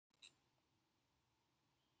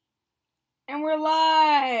And we're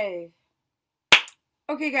live.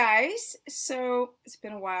 Okay, guys, so it's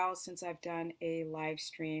been a while since I've done a live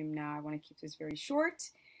stream. Now I want to keep this very short,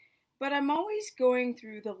 but I'm always going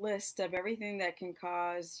through the list of everything that can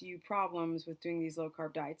cause you problems with doing these low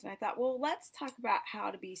carb diets. And I thought, well, let's talk about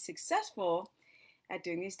how to be successful at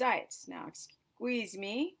doing these diets. Now, excuse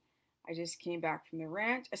me, I just came back from the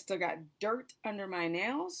ranch. I still got dirt under my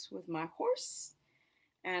nails with my horse.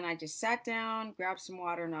 And I just sat down, grabbed some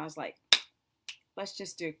water, and I was like, let's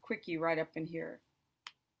just do a quickie right up in here.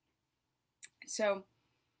 So,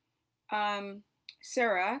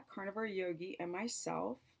 Sarah, Carnivore Yogi, and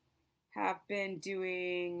myself have been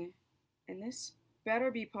doing, and this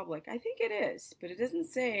better be public. I think it is, but it doesn't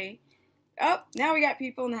say. Oh, now we got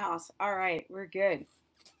people in the house. All right, we're good.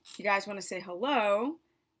 If you guys want to say hello,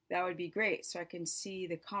 that would be great so I can see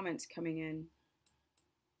the comments coming in.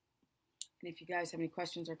 And if you guys have any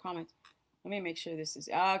questions or comments, let me make sure this is,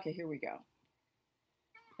 okay, here we go.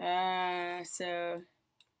 So,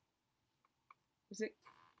 was it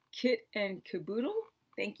Kit and Caboodle?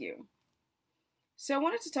 Thank you. So I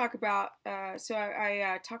wanted to talk about,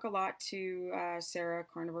 I talk a lot to Sarah,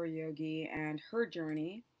 Carnivore Yogi, and her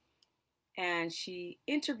journey. And she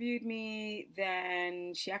interviewed me,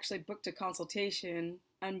 then she actually booked a consultation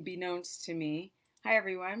unbeknownst to me. Hi,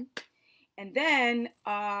 everyone. And then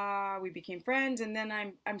we became friends, and then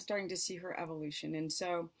I'm starting to see her evolution. And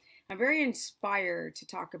so I'm very inspired to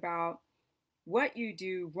talk about what you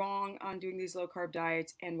do wrong on doing these low carb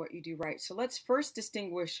diets and what you do right. So let's first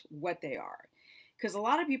distinguish what they are. Because a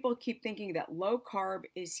lot of people keep thinking that low carb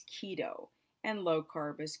is keto and low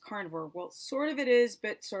carb is carnivore. Well, sort of it is,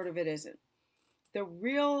 but sort of it isn't. The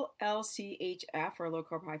real LCHF, or low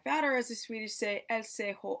carb high fat, or as the Swedish say,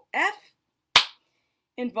 LCHF,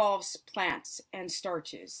 involves plants and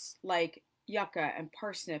starches like yucca and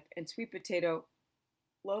parsnip and sweet potato,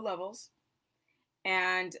 low levels,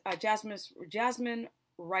 and jasmine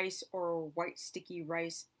rice or white sticky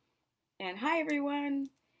rice. And hi, everyone.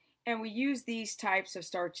 And we use these types of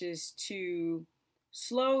starches to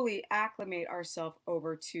slowly acclimate ourselves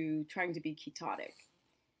over to trying to be ketotic.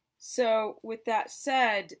 So with that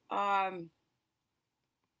said, the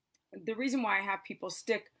reason why I have people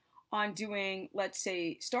stick on doing, let's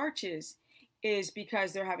say, starches is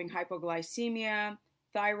because they're having hypoglycemia,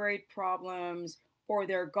 thyroid problems, or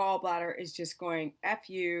their gallbladder is just going F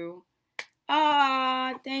you.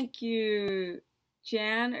 Thank you,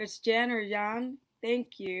 Jan. It's Jan or Jan.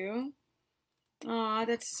 Thank you.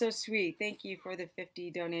 That's so sweet. Thank you for the 50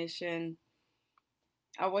 donation.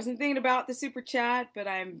 I wasn't thinking about the super chat, but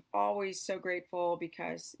I'm always so grateful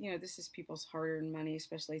because, you know, this is people's hard-earned money,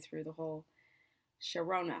 especially through the whole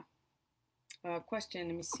Sharona. Question,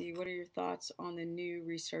 let me see. What are your thoughts on the new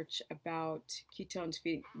research about ketones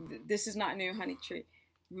feeding? This is not new, honey tree.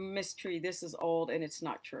 Miss Tree, this is old and it's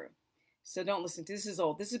not true. So don't listen to this. Is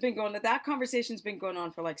old. This has been going, that conversation's been going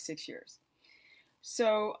on for like 6 years.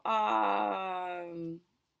 So,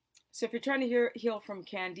 so if you're trying to heal from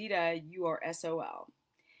Candida, you are SOL.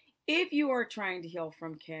 If you are trying to heal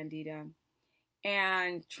from Candida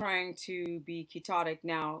and trying to be ketotic,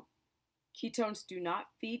 now, ketones do not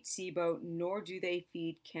feed SIBO, nor do they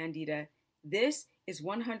feed Candida. This is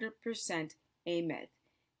 100% a myth.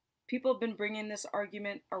 People have been bringing this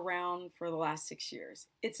argument around for the last 6 years.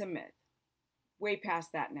 It's a myth. Way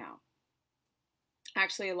past that now.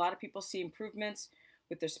 Actually, a lot of people see improvements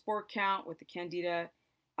with their spore count, with the Candida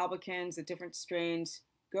albicans, the different strains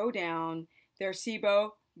go down, their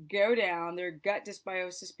SIBO go down, their gut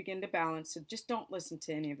dysbiosis begin to balance. So just don't listen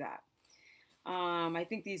to any of that. I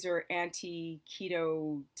think these are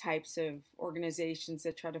anti-keto types of organizations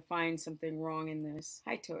that try to find something wrong in this.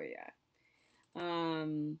 Hi, Toya.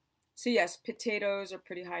 So yes, potatoes are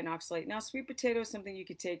pretty high in oxalate. Now, sweet potato is something you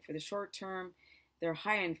could take for the short term. They're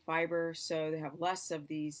high in fiber, so they have less of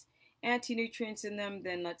these anti-nutrients in them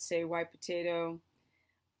than, let's say, white potato.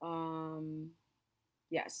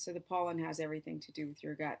 Yes, so the pollen has everything to do with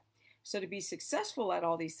your gut. So to be successful at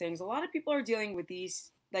all these things, a lot of people are dealing with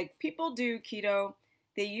these. Like, people do keto.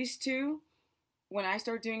 They used to. When I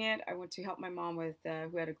started doing it, I went to help my mom with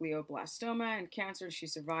who had a glioblastoma and cancer. She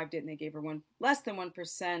survived it, and they gave her less than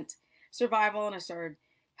 1% survival. And I started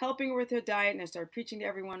helping her with her diet, and I started preaching to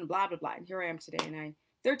everyone, blah, blah, blah. And here I am today. And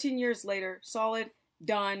 13 years later, solid,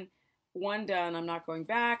 done, one done. I'm not going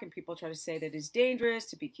back. And people try to say that it's dangerous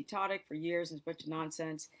to be ketotic for years. And it's a bunch of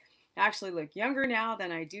nonsense. I actually look younger now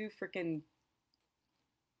than I do freaking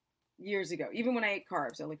years ago. Even when I ate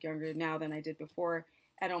carbs, I look younger now than I did before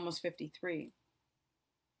at almost 53.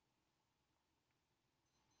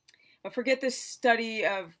 But forget this study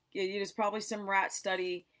of, it is probably some rat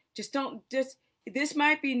study. Just This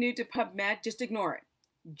might be new to PubMed. Just ignore it.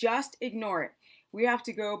 Just ignore it. We have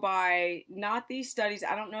to go by not these studies.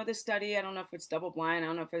 I don't know the study. I don't know if it's double blind. I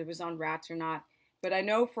don't know if it was on rats or not. But I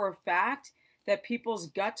know for a fact that people's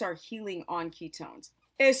guts are healing on ketones,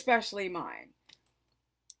 especially mine.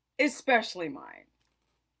 Especially mine.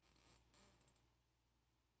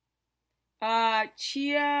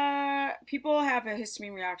 Chia, people have a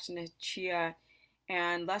histamine reaction to chia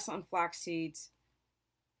and less on flax seeds.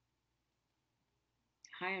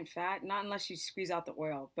 High in fat, not unless you squeeze out the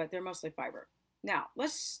oil, but they're mostly fiber. Now,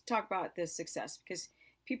 let's talk about the success because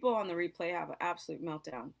people on the replay have an absolute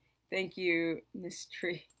meltdown. Thank you, Miss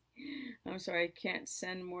Tree. I'm sorry, I can't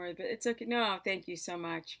send more, but it's okay. No, thank you so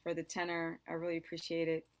much for the tenor. I really appreciate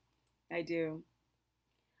it. I do.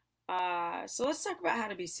 So let's talk about how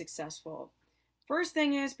to be successful. First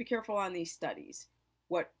thing is be careful on these studies.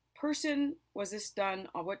 What person was this done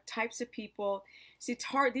on? What types of people? See, it's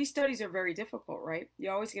hard. These studies are very difficult, right?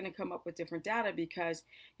 You're always going to come up with different data because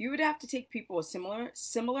you would have to take people with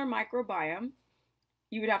similar microbiome.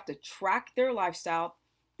 You would have to track their lifestyle.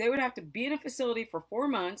 They would have to be in a facility for 4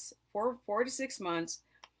 months, 4 to 6 months,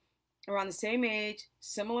 around the same age,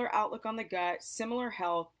 similar outlook on the gut, similar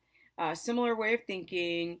health, similar way of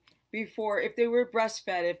thinking. Before, if they were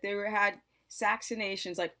breastfed, if they had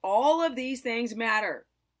vaccinations, like all of these things matter.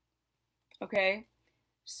 Okay,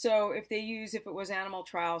 so if it was animal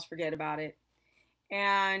trials, forget about it.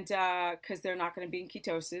 And because they're not going to be in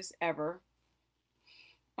ketosis ever,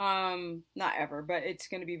 not ever, but it's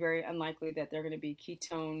going to be very unlikely that they're going to be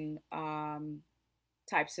ketone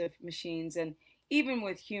types of machines. And even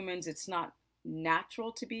with humans, it's not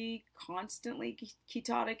natural to be constantly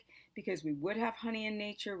ketotic because we would have honey in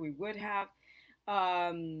nature, we would have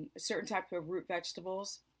certain type of root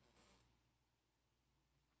vegetables.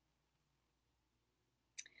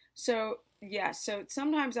 So yeah, so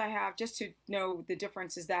sometimes I have, just to know the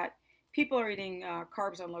difference, is that people are eating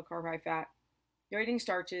carbs on low carb, high fat. They're eating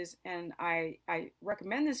starches, and I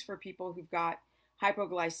recommend this for people who've got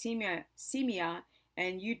hypoglycemia,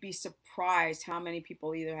 and you'd be surprised how many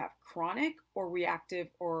people either have chronic or reactive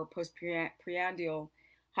or postprandial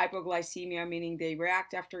hypoglycemia, meaning they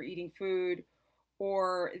react after eating food,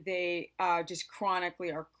 or they just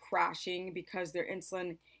chronically are crashing because their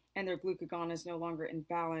insulin and their glucagon is no longer in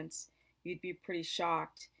balance. You'd be pretty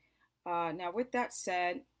shocked. Now, with that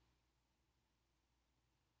said,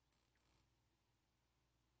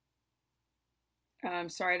 I'm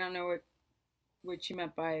sorry, I don't know what you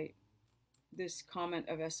meant by this comment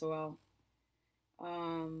of SOL.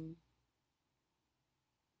 Um,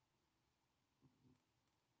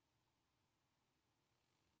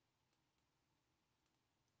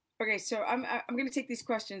 okay, so I'm going to take these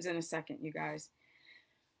questions in a second, you guys.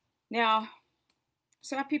 Now,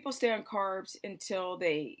 so have people stay on carbs until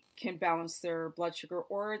they can balance their blood sugar,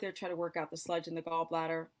 or they're trying to work out the sludge in the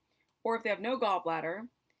gallbladder, or if they have no gallbladder,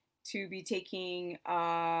 to be taking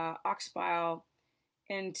ox bile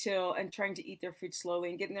and trying to eat their food slowly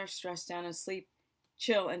and getting their stress down and sleep,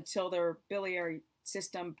 chill until their biliary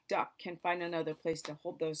system duct can find another place to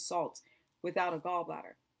hold those salts without a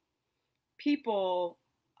gallbladder. People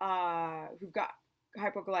who've got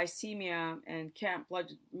hypoglycemia and can't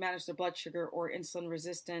manage their blood sugar or insulin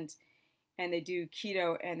resistant, and they do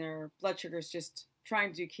keto and their blood sugar is just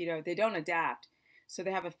trying to do keto, they don't adapt. So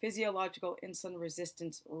they have a physiological insulin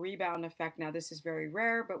resistance rebound effect. Now, this is very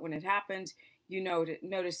rare, but when it happens, you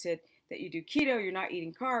notice it that you do keto, you're not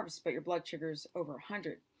eating carbs, but your blood sugar is over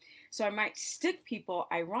 100. So I might stick people,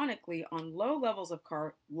 ironically, on low levels of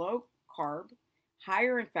low carb,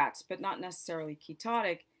 higher in fats, but not necessarily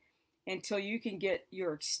ketotic, until you can get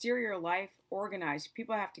your exterior life organized.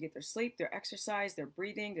 People have to get their sleep, their exercise, their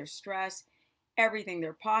breathing, their stress, everything,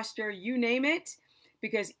 their posture, you name it,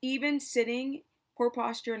 because even sitting, poor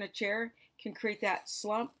posture in a chair can create that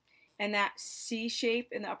slump and that C shape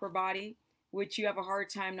in the upper body, which you have a hard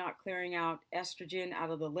time not clearing out estrogen out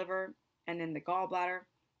of the liver and then the gallbladder.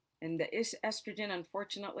 And the estrogen,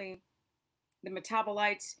 unfortunately, the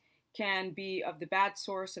metabolites can be of the bad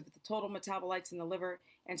source of the total metabolites in the liver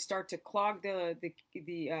and start to clog the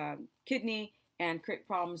kidney and create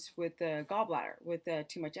problems with the gallbladder with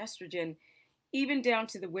too much estrogen, even down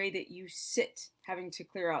to the way that you sit, having to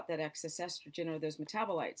clear out that excess estrogen or those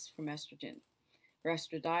metabolites from estrogen or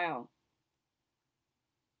estradiol.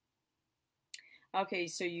 Okay,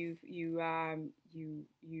 so you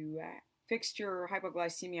fixed your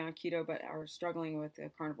hypoglycemia on keto, but are struggling with the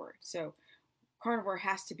carnivore. So carnivore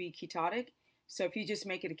has to be ketotic. So if you just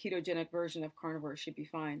make it a ketogenic version of carnivore, it should be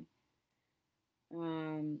fine.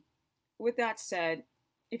 With that said,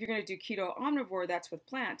 if you're going to do keto omnivore, that's with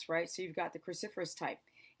plants, right? So you've got the cruciferous type.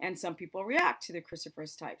 and some people react to the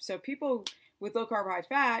cruciferous type. So people with low carb, high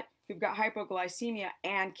fat who've got hypoglycemia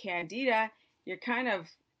and candida, you're kind of,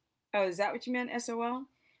 oh, is that what you meant, SOL?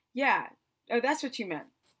 Yeah, oh, that's what you meant.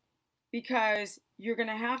 Because you're going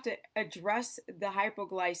to have to address the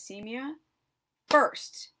hypoglycemia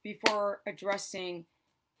first before addressing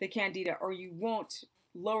the candida, or you won't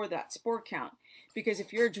lower that spore count. Because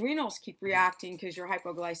if your adrenals keep reacting because you're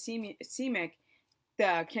hypoglycemic,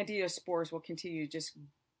 the candida spores will continue to just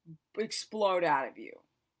explode out of you,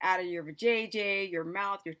 out of your vajayjay, your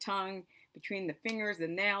mouth, your tongue, between the fingers, the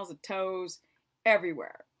nails, the toes,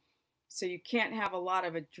 everywhere. So you can't have a lot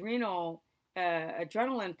of adrenaline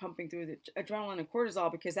pumping through the adrenaline and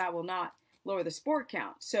cortisol, because that will not lower the spore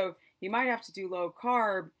count. So you might have to do low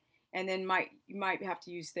carb, and then you might have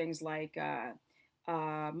to use things like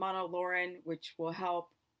monolaurin, which will help.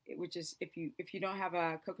 Which is, if you don't have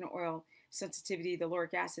a coconut oil sensitivity, the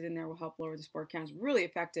lauric acid in there will help lower the spore count. It's really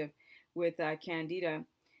effective with candida.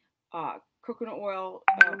 Coconut oil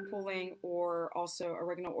pulling, or also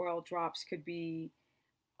oregano oil drops could be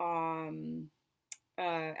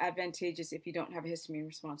advantageous if you don't have a histamine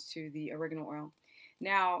response to the oregano oil.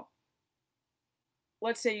 Now,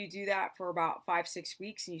 let's say you do that for about 5-6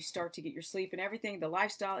 weeks and you start to get your sleep and everything, the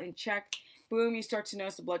lifestyle in check, boom, you start to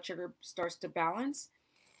notice the blood sugar starts to balance.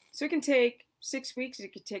 So it can take 6 weeks,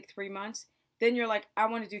 it could take 3 months. Then you're like, I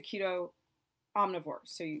want to do keto omnivore.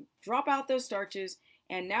 So you drop out those starches,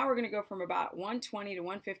 and now we're going to go from about 120 to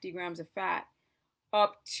 150 grams of fat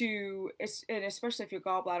up to, and especially if your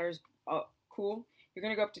gallbladder is cool, you're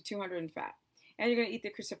going to go up to 200 in fat. And you're going to eat the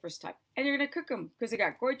cruciferous type. And you're going to cook them, because they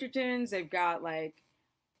got goitrogens, they've got like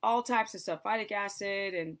all types of stuff, phytic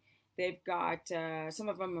acid, and they've got, some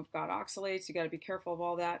of them have got oxalates. You got to be careful of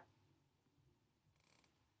all that.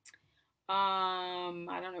 I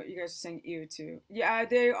don't know what you guys are saying, ew, too. Yeah,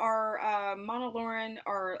 they are, monolaurin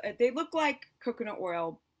they look like coconut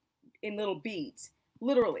oil in little beads,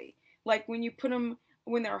 literally. Like when you put them,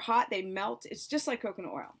 when they're hot, they melt. It's just like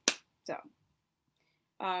coconut oil. So,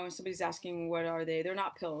 somebody's asking, what are they? They're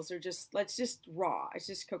not pills. They're just, it's just raw. It's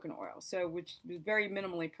just coconut oil. So, which is very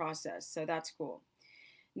minimally processed. So that's cool.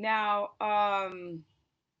 Now,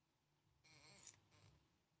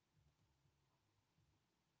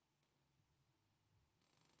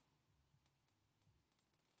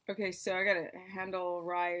 okay, so I gotta handle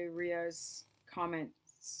Ria's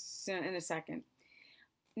comments in a second.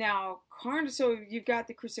 Now, so you've got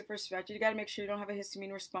the cruciferous veggie. You got to make sure you don't have a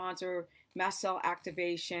histamine response or mast cell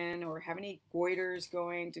activation or have any goiters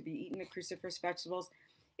going to be eating the cruciferous vegetables.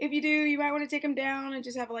 If you do, you might want to take them down and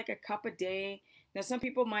just have like a cup a day. Now, some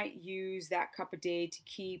people might use that cup a day to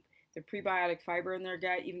keep the prebiotic fiber in their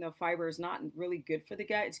gut, even though fiber is not really good for the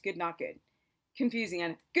gut. It's good, not good. Confusing,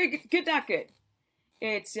 and good, not good.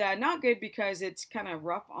 It's not good because it's kind of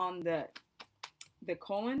rough on the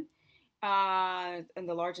colon and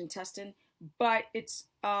the large intestine, but it's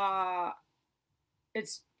bad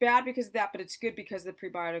because of that, but it's good because of the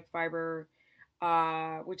prebiotic fiber,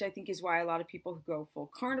 which I think is why a lot of people who go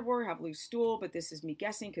full carnivore have loose stool, but this is me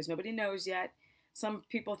guessing because nobody knows yet. Some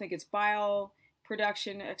people think it's bile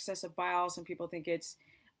production, excessive bile. Some people think it's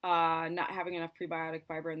not having enough prebiotic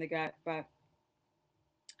fiber in the gut, but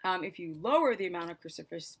if you lower the amount of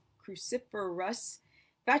cruciferous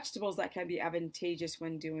vegetables, that can be advantageous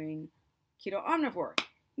when doing keto omnivore.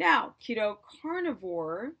 Now, keto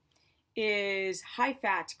carnivore is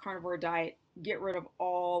high-fat carnivore diet. Get rid of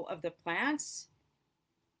all of the plants.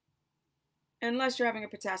 Unless you're having a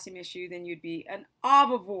potassium issue, then you'd be an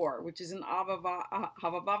avivore, which is an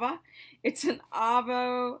avivava. It's an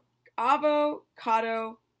avocado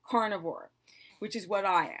carnivore, which is what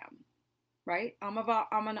I am, right? I'm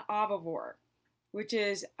an avivore, which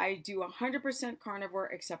is I do 100% carnivore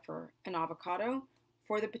except for an avocado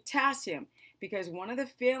for the potassium, because one of the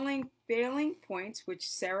failing points, which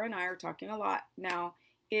Sarah and I are talking a lot now,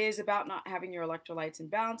 is about not having your electrolytes in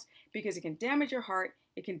balance, because it can damage your heart,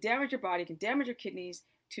 it can damage your body, it can damage your kidneys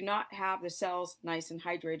to not have the cells nice and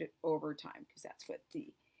hydrated over time, because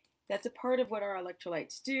that's a part of what our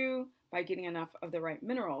electrolytes do by getting enough of the right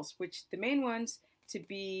minerals, which the main ones to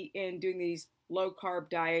be in doing these low carb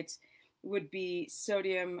diets would be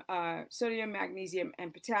sodium, magnesium,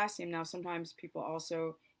 and potassium. Now, sometimes people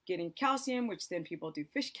also get in calcium, which then people do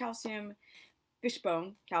fishbone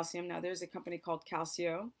calcium. Now, there's a company called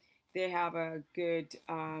Calcio. They have a good,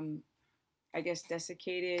 I guess,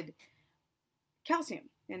 desiccated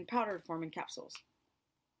calcium in powdered form in capsules.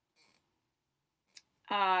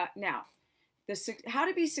 Now, how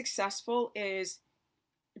to be successful is,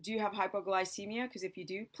 do you have hypoglycemia? Because if you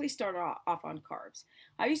do, please start off on carbs.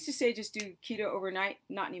 I used to say just do keto overnight,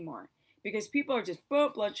 not anymore. because people are just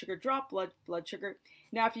boom, blood sugar drop, blood sugar.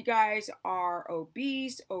 Now, if you guys are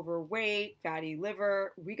obese, overweight, fatty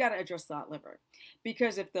liver, we got to address that liver,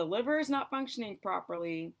 because if the liver is not functioning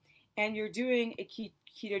properly and you're doing a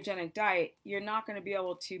ketogenic diet, you're not going to be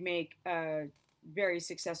able to make very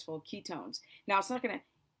successful ketones. Now, it's not going to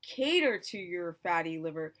cater to your fatty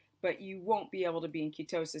liver, but you won't be able to be in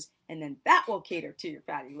ketosis, and then that will cater to your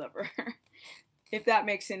fatty liver. If that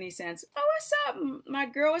makes any sense. Oh, what's up, my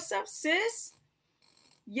girl? What's up, sis?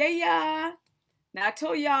 Yeah. Now, I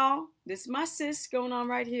told y'all, this is my sis going on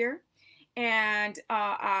right here. And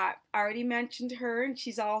I already mentioned her, and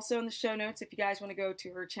she's also in the show notes if you guys want to go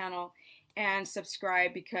to her channel and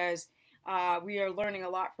subscribe, because we are learning a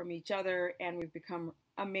lot from each other, and we've become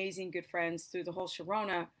amazing good friends through the whole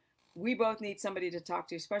Sharona. We both need somebody to talk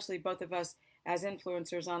to, especially both of us as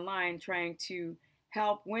influencers online, trying to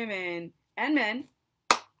help women and men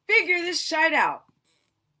figure this shit out.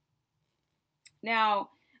 Now,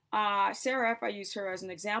 Sarah, if I use her as an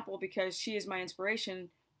example, because she is my inspiration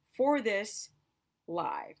for this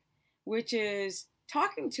live, which is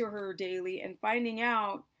talking to her daily and finding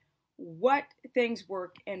out what things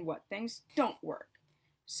work and what things don't work.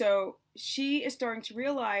 So she is starting to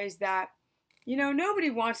realize that, you know, nobody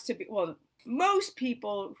wants to be, well, most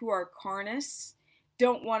people who are carnists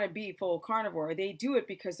don't want to be full carnivore. They do it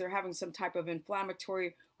because they're having some type of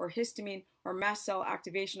inflammatory or histamine or mast cell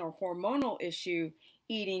activation or hormonal issue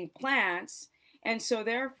eating plants. And so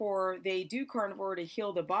therefore they do carnivore to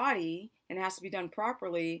heal the body, and it has to be done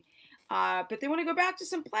properly. But they want to go back to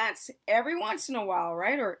some plants every once in a while,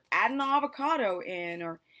 right? Or add an avocado in,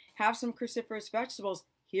 or have some cruciferous vegetables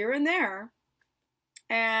here and there.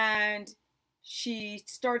 And she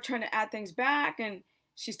started trying to add things back, and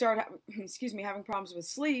she started, having problems with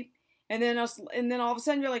sleep. And then all of a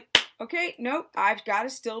sudden you're like, okay, nope, I've got to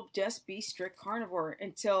still just be strict carnivore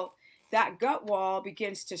until that gut wall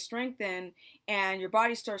begins to strengthen and your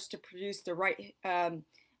body starts to produce the right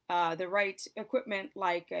equipment,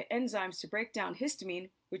 like enzymes to break down histamine,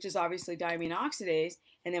 which is obviously diamine oxidase.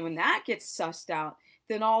 And then when that gets sussed out,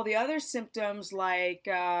 then all the other symptoms like,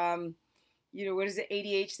 what is it,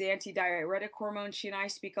 ADH, the antidiuretic hormone she and I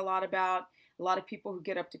speak a lot about. A lot of people who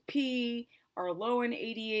get up to pee are low in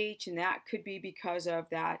ADH, and that could be because of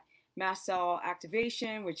that mast cell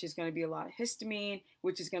activation, which is going to be a lot of histamine,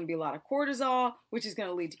 which is going to be a lot of cortisol, which is going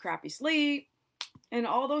to lead to crappy sleep. And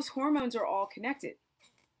all those hormones are all connected.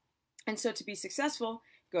 And so to be successful,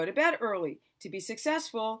 go to bed early. To be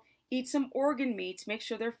successful, eat some organ meats, make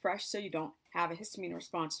sure they're fresh so you don't have a histamine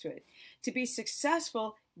response to it. To be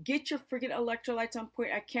successful, get your friggin' electrolytes on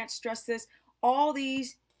point. I can't stress this. All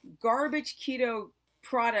these garbage keto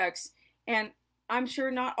products, and I'm sure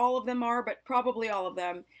not all of them are, but probably all of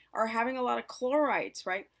them, are having a lot of chlorides,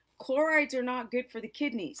 right? Chlorides are not good for the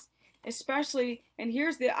kidneys, especially, and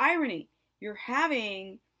here's the irony, you're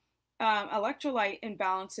having electrolyte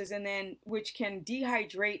imbalances, and then which can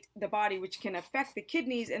dehydrate the body, which can affect the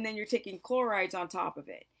kidneys, and then you're taking chlorides on top of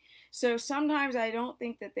it. So sometimes I don't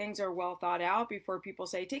think that things are well thought out before people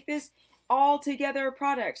say, take this all together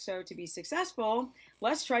product. So to be successful,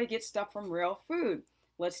 let's try to get stuff from real food.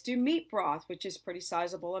 Let's do meat broth, which is pretty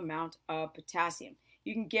sizable amount of potassium.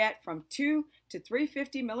 You can get from 2 to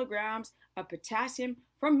 350 milligrams of potassium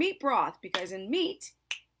from meat broth, because in meat,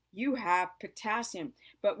 you have potassium.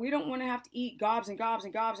 But we don't want to have to eat gobs and gobs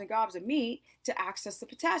and gobs and gobs of meat to access the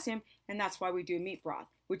potassium, and that's why we do meat broth,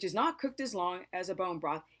 which is not cooked as long as a bone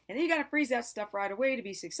broth. And then you got to freeze that stuff right away to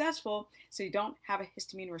be successful, so you don't have a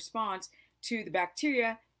histamine response to the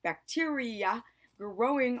bacteria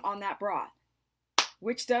growing on that broth,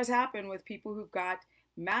 which does happen with people who've got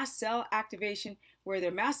mast cell activation, where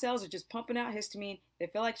their mast cells are just pumping out histamine, they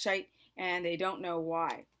feel like shite, and they don't know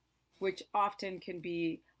why, which often can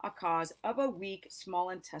be a cause of a weak small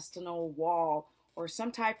intestinal wall or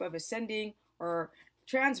some type of ascending or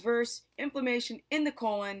transverse inflammation in the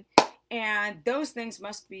colon, and those things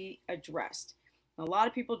must be addressed. A lot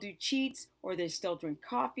of people do cheats, or they still drink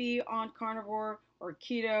coffee on carnivore or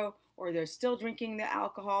keto, or they're still drinking the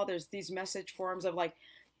alcohol. There's these message forums of like,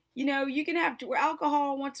 you can have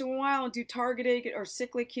alcohol once in a while and do targeted or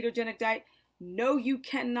cyclic ketogenic diet. No, you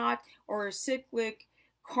cannot, or a cyclic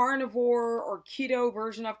carnivore or keto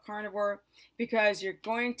version of carnivore, because you're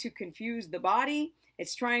going to confuse the body.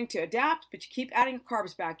 It's trying to adapt, but you keep adding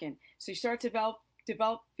carbs back in. So you start to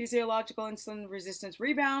develop physiological insulin resistance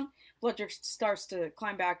rebound, blood sugar starts to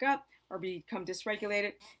climb back up or become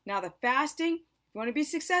dysregulated. Now the fasting, if you want to be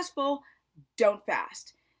successful, don't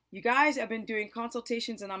fast. You guys, I've been doing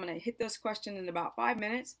consultations, and I'm going to hit this question in about 5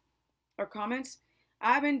 minutes, or comments.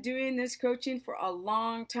 I've been doing this coaching for a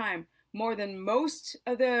long time, more than most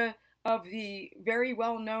of the of the very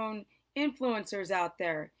well-known influencers out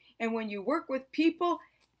there. And when you work with people,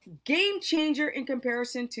 game changer in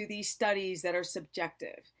comparison to these studies that are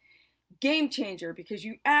subjective. Game changer, because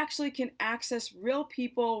you actually can access real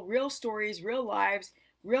people, real stories, real lives,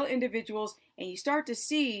 real individuals, and you start to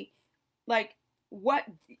see like what,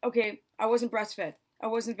 okay, I wasn't breastfed, I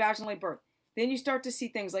wasn't vaginally birthed. Then you start to see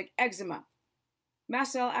things like eczema,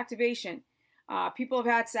 mast cell activation. People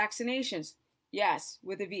have had vaccinations, yes,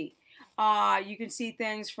 with a V. You can see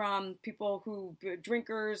things from people who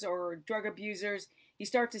drinkers or drug abusers. You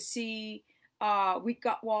start to see weak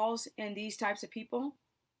gut walls in these types of people.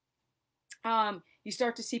 You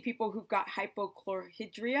start to see people who've got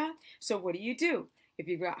hypochlorhydria. So what do? If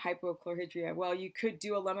you've got hypochlorhydria? Well, you could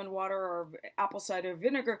do a lemon water or apple cider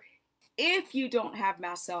vinegar if you don't have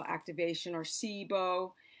mast cell activation or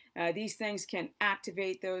SIBO. These things can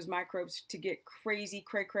activate those microbes to get crazy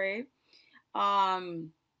cray-cray. No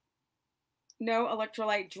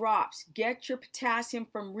electrolyte drops. Get your potassium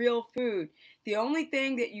from real food. The only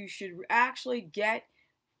thing that you should actually get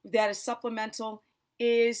that is supplemental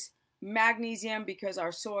is magnesium, because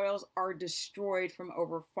our soils are destroyed from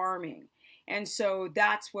over farming. And so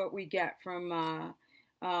that's what we get from,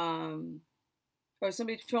 oh,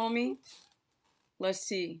 somebody told me? Let's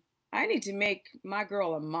see. I need to make my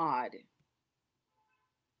girl a mod.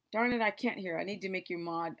 Darn it, I can't hear. I need to make you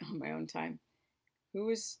mod on my own time. Who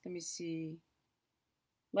is, let me see.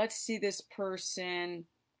 Let's see this person.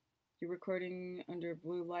 You're recording under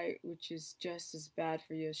blue light, which is just as bad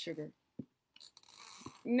for you as sugar.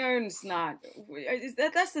 No, it's not.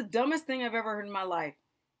 That's the dumbest thing I've ever heard in my life.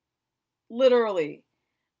 Literally.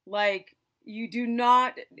 Like, you do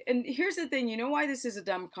not, and here's the thing, you know why this is a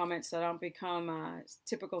dumb comment, so I don't become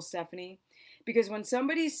typical Stephanie? Because when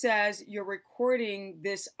somebody says you're recording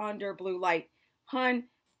this under blue light, hun,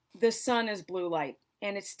 the sun is blue light,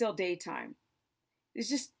 and it's still daytime. It's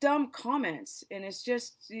just dumb comments, and it's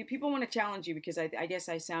just, people want to challenge you because I guess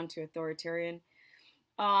I sound too authoritarian.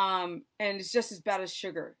 And it's just as bad as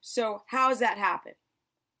sugar. So how does that happen?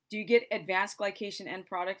 Do you get advanced glycation end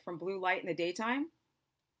product from blue light in the daytime?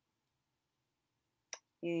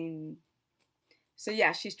 So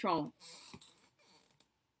yeah, she's trolling.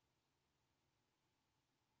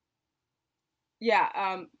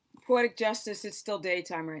 Yeah, poetic justice, it's still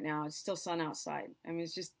daytime right now. It's still sun outside. I mean,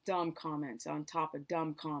 it's just dumb comments on top of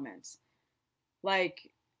dumb comments.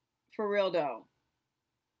 Like, for real though.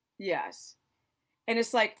 Yes. And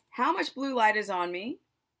it's like, how much blue light is on me?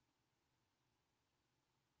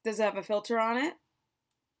 Does it have a filter on it?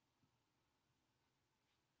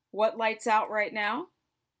 What light's out right now?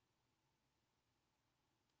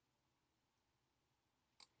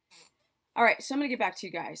 All right, so I'm going to get back to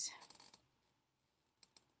you guys.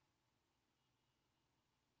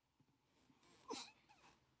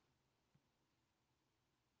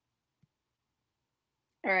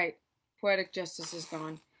 All right, poetic justice is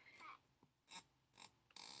gone.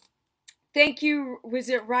 Thank you. Was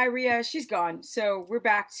it Ryria? She's gone. So we're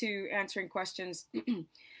back to answering questions.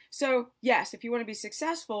 So yes, if you want to be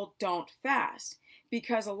successful, don't fast,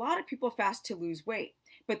 because a lot of people fast to lose weight,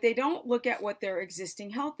 but they don't look at what their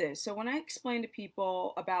existing health is. So when I explain to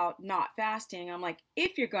people about not fasting, I'm like,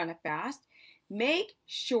 if you're going to fast, make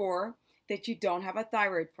sure that you don't have a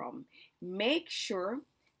thyroid problem. Make sure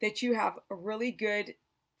that you have a really good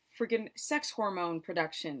freaking sex hormone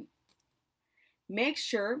production. Make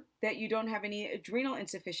sure that you don't have any adrenal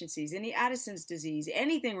insufficiencies, any Addison's disease,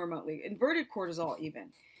 anything remotely, inverted cortisol even.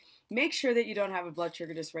 Make sure that you don't have a blood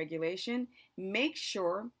sugar dysregulation. Make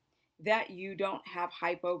sure that you don't have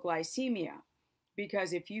hypoglycemia,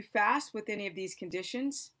 because if you fast with any of these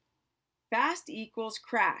conditions, fast equals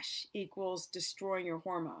crash, equals destroying your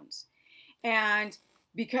hormones. And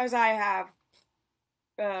because I have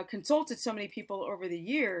consulted so many people over the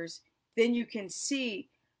years, then you can see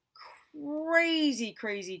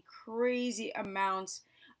crazy amounts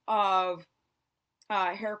of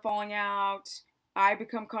hair falling out. I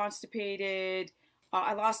become constipated.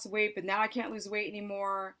 I lost the weight, but now I can't lose weight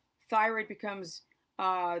anymore. Thyroid becomes,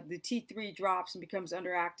 the T3 drops and becomes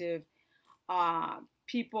underactive.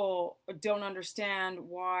 People don't understand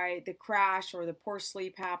why the crash or the poor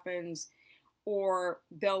sleep happens, or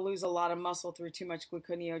they'll lose a lot of muscle through too much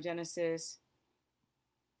gluconeogenesis.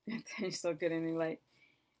 They're so good anyway.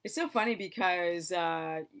 It's so funny because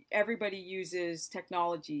everybody uses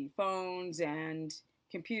technology, phones and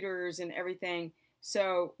computers and everything.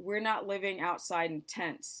 So we're not living outside in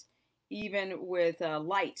tents. Even with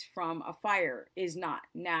light from a fire is not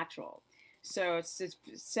natural. So it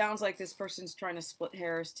sounds like this person's trying to split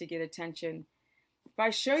hairs to get attention. If I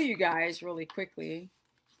show you guys really quickly,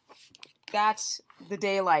 That's the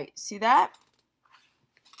daylight. See that?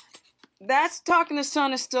 That's talking the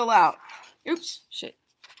sun is still out. Oops, shit.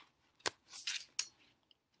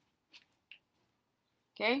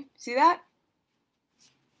 Okay, see that?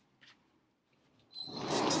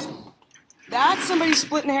 That's somebody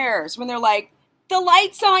splitting hairs when they're like, the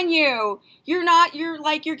light's on you. You're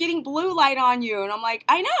getting blue light on you. And I'm like,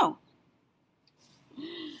 I know.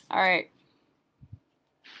 All right.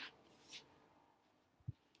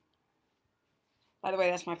 By the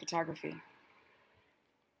way, that's my photography.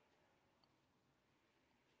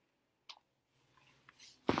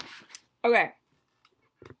 Okay.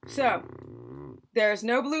 So, there's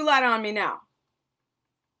no blue light on me now.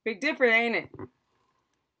 Big difference, ain't it?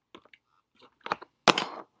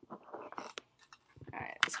 All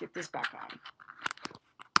right, let's get this back on.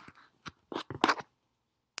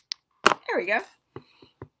 There we go.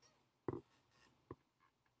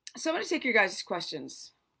 So I'm going to take your guys'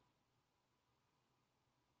 questions.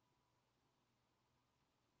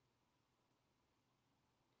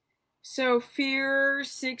 So fear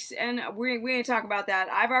 6, and we ain't talk about that.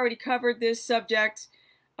 I've already covered this subject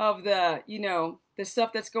of the, the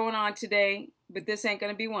stuff that's going on today, but this ain't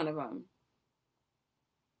going to be one of them.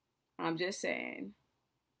 I'm just saying.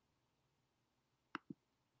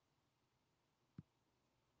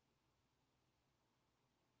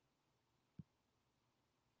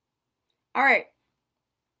 All right.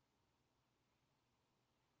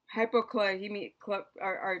 Hypokalemia,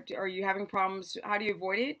 are you having problems? How do you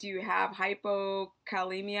avoid it? Do you have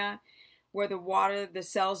hypokalemia where the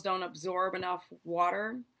cells don't absorb enough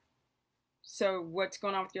water? So what's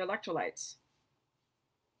going on with your electrolytes?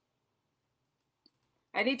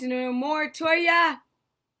 I need to know more, Toya.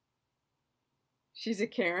 She's a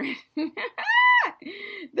Karen.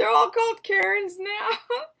 They're all called Karens now.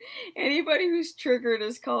 Anybody who's triggered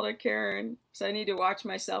is called a Karen. So I need to watch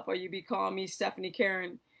myself while you be calling me Stephanie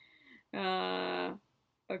Karen.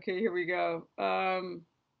 Okay, here we go. Okay,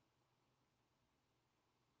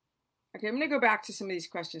 I'm going to go back to some of these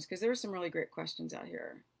questions because there were some really great questions out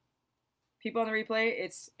here. People on the replay,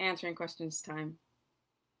 it's answering questions time.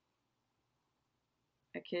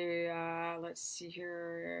 Okay, let's see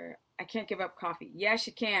here. I can't give up coffee. Yes,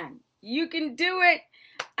 you can. You can do it.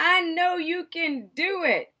 I know you can do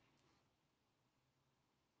it.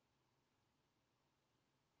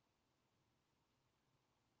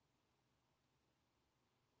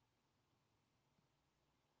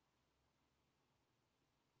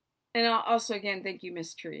 And also, again, thank you,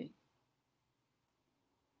 Miss Tree.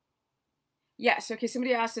 Yes, okay,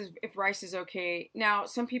 somebody asked if rice is okay. Now,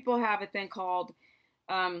 some people have a thing called,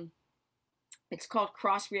 it's called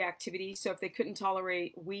cross-reactivity. So if they couldn't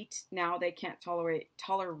tolerate wheat, now they can't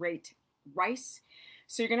tolerate rice.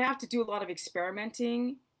 So you're going to have to do a lot of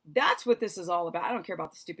experimenting. That's what this is all about. I don't care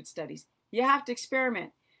about the stupid studies. You have to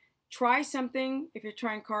experiment. Try something. If you're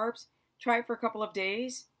trying carbs, try it for a couple of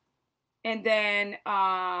days. And then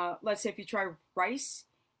let's say if you try rice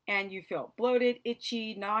and you feel bloated,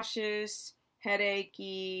 itchy, nauseous,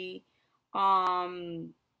 headachy,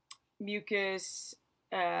 mucus,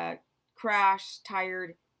 crash,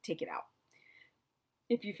 tired, take it out.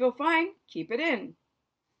 If you feel fine, keep it in.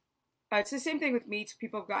 It's the same thing with meats.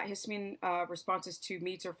 People have got histamine responses to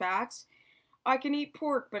meats or fats. I can eat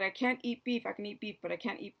pork, but I can't eat beef. I can eat beef, but I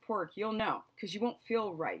can't eat pork. You'll know because you won't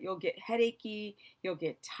feel right. You'll get headachy. You'll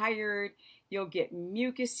get tired. You'll get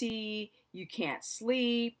mucusy. You can't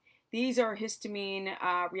sleep. These are histamine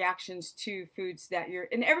reactions to foods that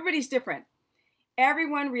and everybody's different.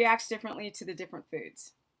 Everyone reacts differently to the different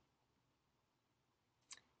foods.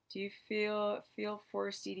 Do you feel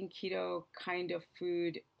forced eating keto kind of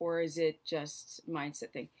food, or is it just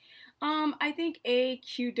mindset thing? I think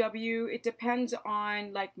AQW, it depends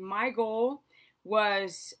on, like, my goal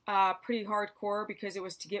was pretty hardcore because it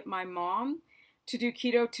was to get my mom to do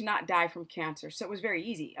keto to not die from cancer. So it was very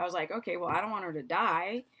easy. I was like, okay, well, I don't want her to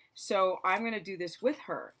die, so I'm going to do this with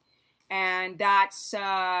her. And that's,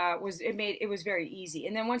 it was very easy.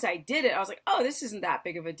 And then once I did it, I was like, oh, this isn't that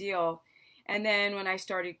big of a deal. And then when I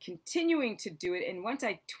started continuing to do it, and once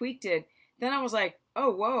I tweaked it, then I was like, oh,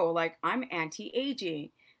 whoa, like, I'm anti-aging.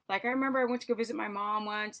 Like, I remember I went to go visit my mom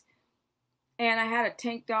once, and I had a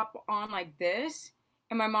tank top on like this,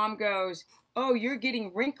 and my mom goes, oh, you're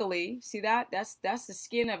getting wrinkly. See that? That's the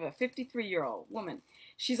skin of a 53-year-old woman.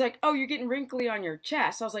 She's like, oh, you're getting wrinkly on your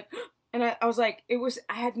chest. I was like, and I was like,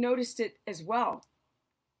 I had noticed it as well.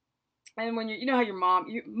 And when you know how your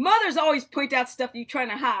mothers always point out stuff you're trying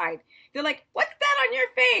to hide. They're like, what's that on your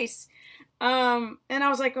face? And I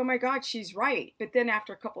was like, oh my God, she's right. But then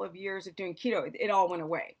after a couple of years of doing keto, it all went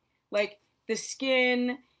away. Like the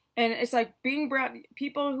skin, And it's like being brown,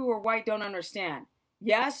 people who are white don't understand.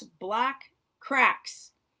 Yes, black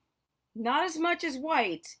cracks. Not as much as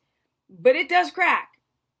white, but it does crack.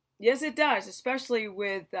 Yes, it does, especially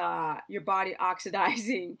with your body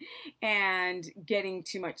oxidizing and getting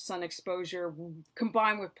too much sun exposure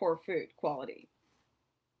combined with poor food quality.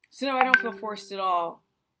 So, no, I don't feel forced at all.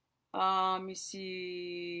 Let me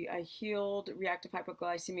see. I healed reactive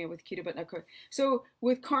hypoglycemia with keto, but not cook. So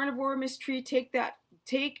with carnivore, Miss Tree, take that.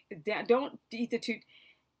 Don't eat the two.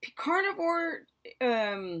 Carnivore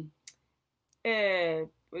uh,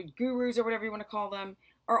 gurus or whatever you want to call them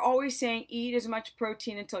are always saying eat as much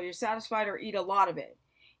protein until you're satisfied or eat a lot of it.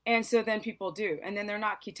 And so then people do, and then they're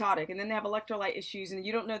not ketotic, and then they have electrolyte issues, and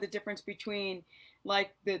you don't know the difference between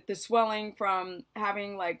like the swelling from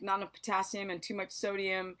having like not enough potassium and too much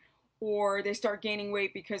sodium, or they start gaining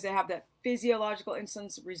weight because they have that physiological insulin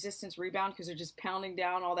resistance rebound because they're just pounding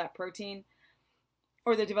down all that protein,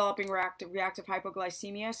 or they're developing reactive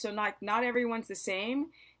hypoglycemia. So not everyone's the same,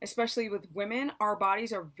 especially with women. Our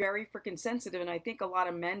bodies are very freaking sensitive, and I think a lot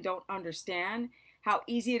of men don't understand how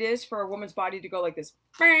easy it is for a woman's body to go like this,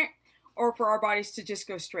 or for our bodies to just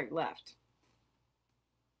go straight left.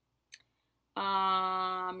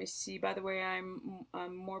 Let me see. By the way, I'm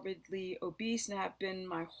morbidly obese and have been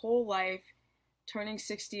my whole life, turning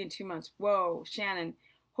 60 in 2 months. Whoa, Shannon.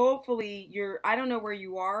 Hopefully I don't know where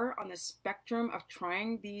you are on the spectrum of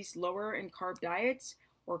trying these lower in carb diets,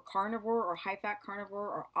 or carnivore, or high fat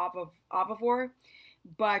carnivore, or avivore.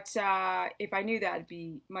 But if I knew that, it'd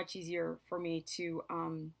be much easier for me to,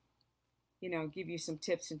 give you some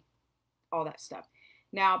tips and all that stuff.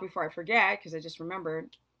 Now, before I forget, because I just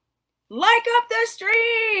remembered, like up the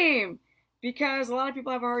stream, because a lot of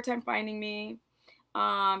people have a hard time finding me,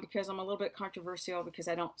 because I'm a little bit controversial, because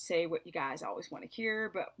I don't say what you guys always want to hear,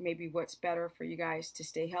 but maybe what's better for you guys to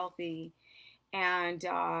stay healthy. And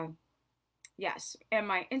yes, and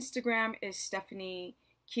my Instagram is Stephanie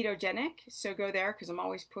Ketogenic, so go there because I'm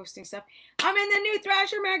always posting stuff. I'm in the new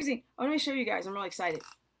Thrasher magazine. Oh, let me show you guys. I'm really excited.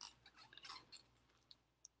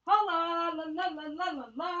 Holla, la la la la la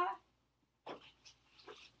la.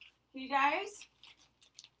 You guys,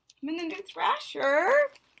 I'm in the new Thrasher.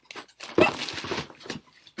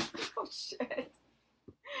 Oh shit!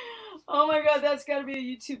 Oh my god, that's got to be a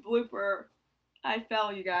YouTube blooper. I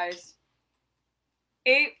fell, you guys.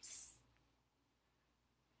 Apes.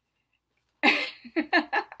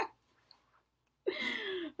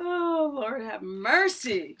 Oh, Lord have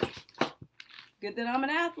mercy. Good that I'm an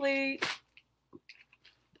athlete.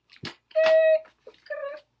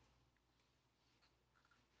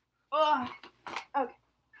 Oh, okay.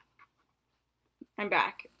 I'm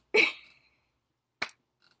back.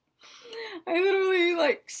 I literally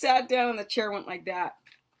like sat down and the chair went like that.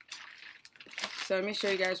 So let me show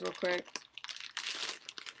you guys real quick.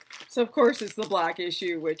 So of course it's the black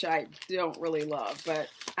issue, which I don't really love, but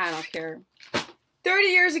I don't care. 30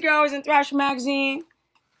 years ago, I was in Thrasher magazine.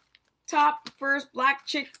 Top first black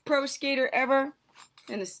chick pro skater ever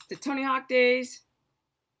in the Tony Hawk days.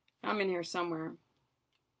 I'm in here somewhere.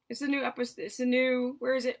 It's a new episode. It's a new,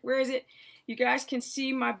 where is it? Where is it? You guys can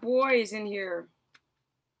see my boys in here.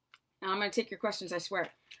 Now I'm going to take your questions, I swear.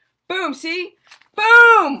 Boom, see?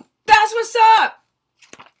 Boom! That's what's up!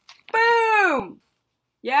 Boom!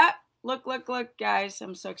 Yeah, look, guys.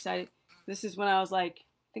 I'm so excited. This is when I was like,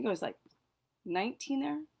 I think it was like 19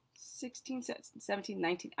 there? 16, 17,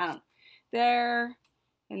 19, I don't know. There.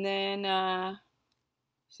 And then,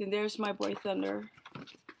 see, there's my boy Thunder. See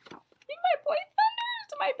my boy Thunder?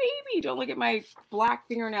 It's my baby. Don't look at my black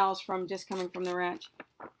fingernails from just coming from the ranch.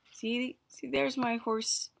 See, there's my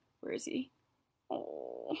horse. Where is he?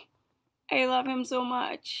 Oh, I love him so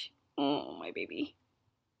much. Oh, my baby.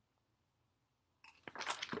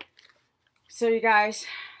 So you guys,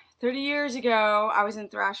 30 years ago, I was in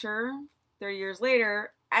Thrasher. 30 years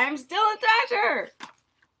later, I'm still in Thrasher.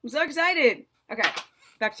 I'm so excited. Okay,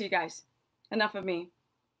 back to you guys. Enough of me.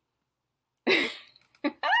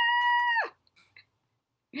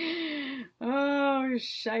 Oh,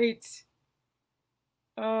 shite.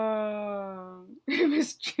 Oh,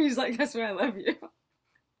 Miss Tree's like, that's why I love you.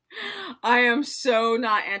 I am so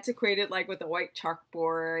not antiquated, like with a white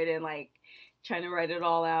chalkboard and like trying to write it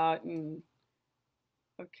all out. And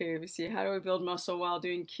okay, let me see. How do we build muscle while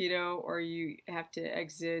doing keto, or you have to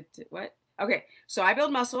exit? What? Okay, so I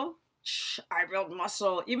build muscle. I build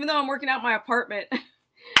muscle, even though I'm working out my apartment,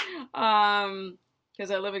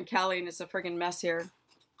 because I live in Cali and it's a friggin' mess here.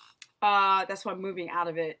 That's why I'm moving out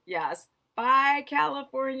of it. Yes. Bye,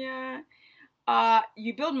 California.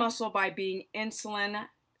 You build muscle by being insulin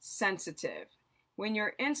sensitive. When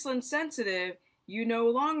you're insulin sensitive, you no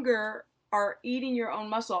longer are eating your own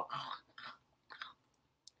muscle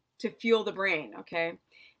to fuel the brain, okay?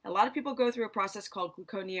 A lot of people go through a process called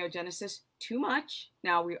gluconeogenesis too much.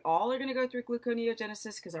 Now, we all are going to go through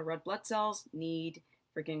gluconeogenesis because our red blood cells need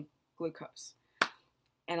freaking glucose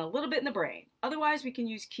and a little bit in the brain. Otherwise, we can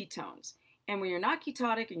use ketones. And when you're not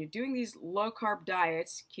ketotic and you're doing these low-carb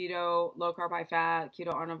diets, keto, low-carb, high-fat,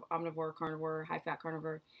 keto, omnivore, carnivore, high-fat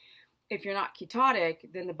carnivore, if you're not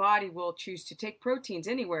ketotic, then the body will choose to take proteins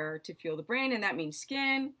anywhere to fuel the brain, and that means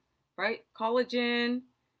skin, right? Collagen.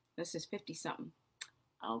 This is 50-something.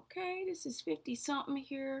 Okay, this is 50-something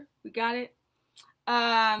here. We got it.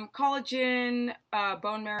 Collagen,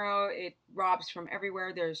 bone marrow, it robs from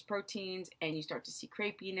everywhere. There's proteins, and you start to see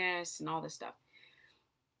crepiness and all this stuff.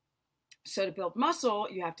 So to build muscle,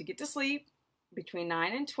 you have to get to sleep between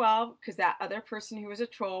 9 and 12, because that other person who was a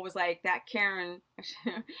troll was like, that Karen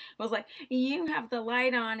was like, you have the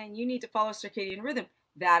light on and you need to follow circadian rhythm.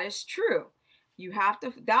 That is true. You have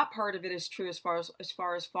to, that part of it is true as far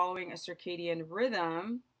as following a circadian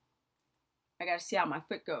rhythm. I got to see how my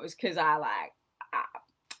foot goes, because I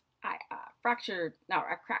cracked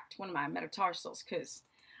one of my metatarsals because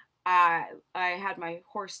I had my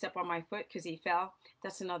horse step on my foot because he fell.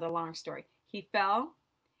 That's another long story. He fell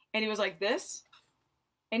and he was like this,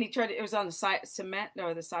 and he tried to, it was on the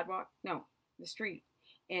the street,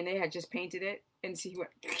 and they had just painted it, and so he went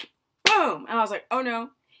boom, and I was like, oh no.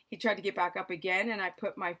 He tried to get back up again, and I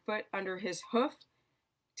put my foot under his hoof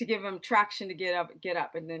to give him traction to get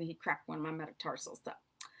up, and then he cracked one of my metatarsals. So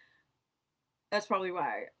that's probably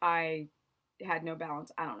why I had no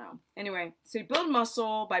balance. I don't know. Anyway, so you build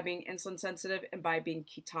muscle by being insulin sensitive and by being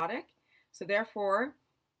ketotic. So therefore,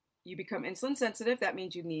 you become insulin sensitive. That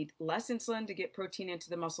means you need less insulin to get protein into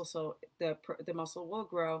the muscle, so the muscle will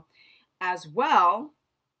grow, as well,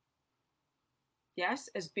 yes,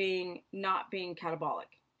 as not being catabolic.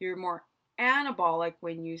 You're more anabolic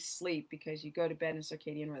when you sleep because you go to bed in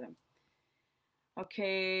circadian rhythm.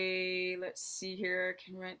 Okay, let's see here.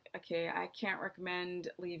 Okay, I can't recommend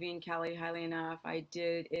leaving Cali highly enough. I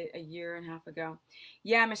did it a year and a half ago.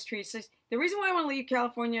 Yeah, Miss Teresa. The reason why I want to leave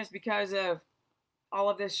California is because of all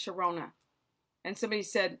of this Sharona. And somebody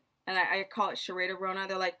said, and I call it Sharada Rona.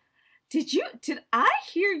 They're like, did I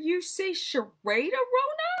hear you say Sharada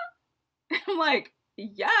Rona? I'm like,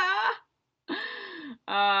 yeah.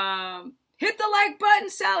 Hit the like button,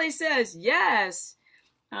 Sally says. Yes.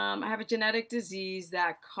 I have a genetic disease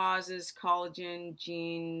that causes collagen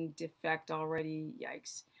gene defect already.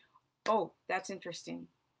 Yikes. Oh, that's interesting.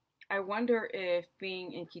 I wonder if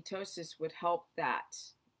being in ketosis would help that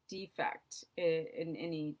defect in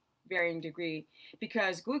any varying degree,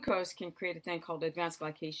 because glucose can create a thing called advanced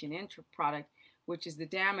glycation product, which is the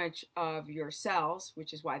damage of your cells,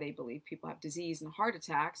 which is why they believe people have disease and heart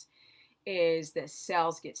attacks, is that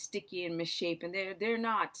cells get sticky and misshapen.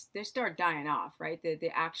 They start dying off, right?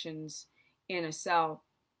 The actions in a cell.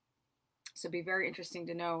 So it'd be very interesting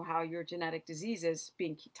to know how your genetic disease is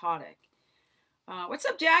being ketotic. What's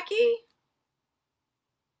up, Jackie?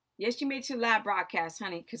 Yes, you made 2 live broadcasts,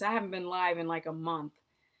 honey, because I haven't been live in like a month.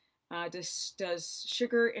 Does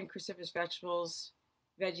sugar in cruciferous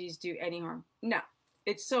veggies do any harm? No,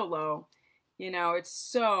 it's so low. You know, it's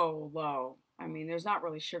so low. I mean, there's not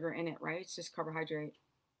really sugar in it, right? It's just carbohydrate.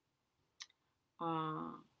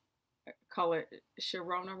 Call it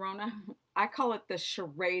Sharona Rona. I call it the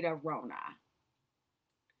Sharada Rona.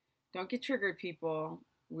 Don't get triggered, people.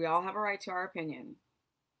 We all have a right to our opinion.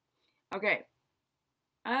 Okay.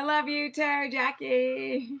 I love you, Terry,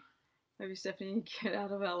 Jackie. Love you, Stephanie. Get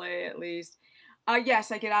out of LA at least.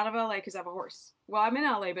 Yes, I get out of LA because I have a horse. Well, I'm in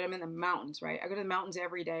LA, but I'm in the mountains, right? I go to the mountains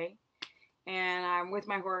every day. And I'm with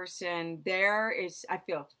my horse, and I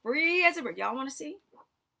feel free as a bird. Y'all want to see?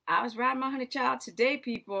 I was riding my honey child today,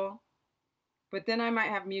 people. But then I might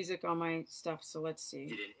have music on my stuff, so let's see.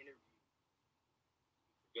 Did an interview.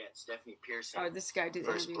 Yeah, Stephanie Pearson. Oh, this guy did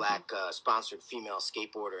first black sponsored female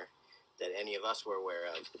skateboarder that any of us were aware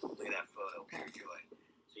of. Look at that photo. Pure joy.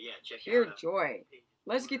 So yeah, check Pure out. joy.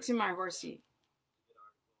 Let's get to my horsey.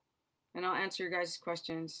 And I'll answer your guys'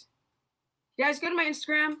 questions. You guys, go to my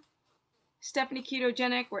Instagram. Stephanie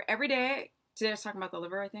Ketogenic, where every day, today I was talking about the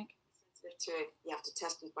liver, I think. You have to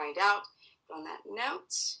test and find out. But on that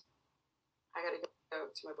note, I gotta go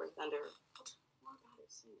to my boy Thunder.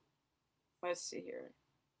 Let's see here.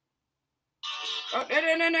 Oh,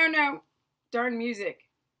 no. Darn music.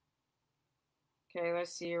 Okay,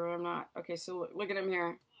 let's see here. I'm not. Okay, so look at him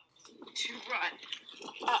here. To run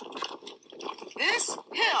up this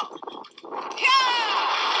hill. Yeah!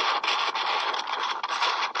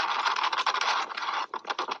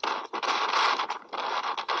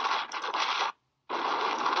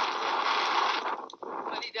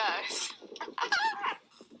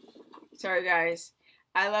 Sorry, guys.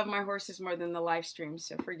 I love my horses more than the live stream,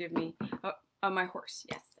 so forgive me. Oh, my horse.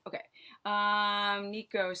 Yes. Okay.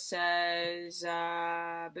 Nico says,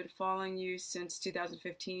 been following you since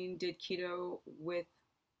 2015. Did keto with,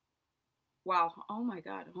 wow. Oh my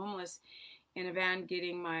God. Homeless in a van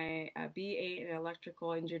getting my BA in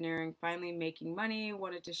electrical engineering. Finally making money.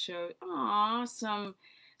 Wanted to show,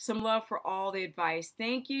 some love for all the advice.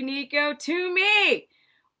 Thank you, Nico, to me.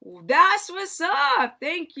 That's what's up.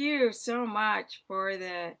 Thank you so much for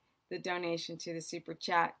the donation to the super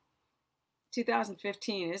chat.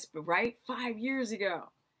 2015 is right 5 years ago.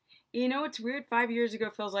 You know what's weird? 5 years ago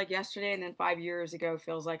feels like yesterday, and then 5 years ago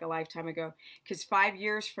feels like a lifetime ago. Because 5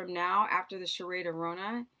 years from now, after the charade of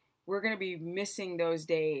Rona, we're going to be missing those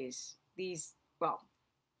days. Well,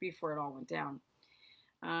 before it all went down.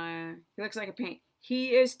 He looks like a paint.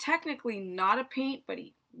 He is technically not a paint, but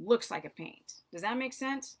he looks like a paint. Does that make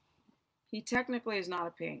sense? He technically is not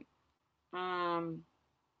a paint.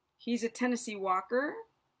 He's a Tennessee Walker.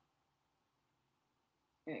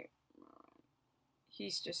 Okay.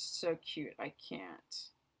 He's just so cute. I can't.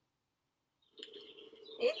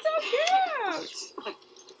 He's so cute.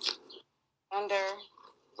 Under.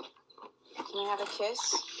 Can I have a kiss?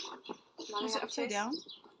 Is it upside down?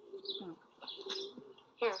 Oh.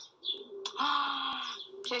 Here.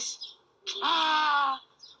 Kiss.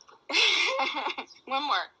 One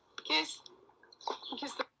more. Kiss.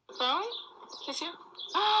 Kiss the phone. Kiss you.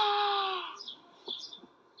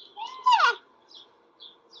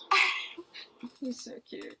 He's so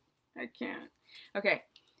cute. I can't. Okay.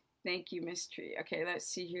 Thank you, Miss Tree. Okay, let's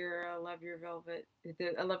see here. I love your velvet.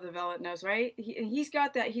 I love the velvet nose, right? He's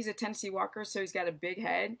got that. He's a Tennessee Walker, so he's got a big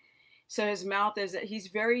head. So his mouth he's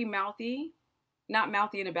very mouthy. Not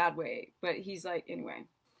mouthy in a bad way, but he's like, anyway.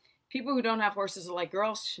 People who don't have horses are like,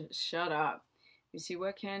 girls, shut up. You see,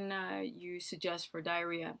 what can you suggest for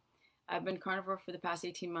diarrhea? I've been carnivore for the past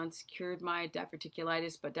 18 months, cured my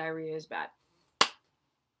diverticulitis, but diarrhea is bad.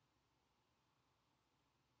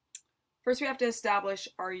 First, we have to establish,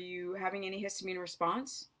 are you having any histamine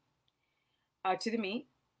response to the meat?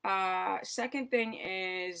 Second thing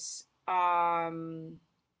is, yeah,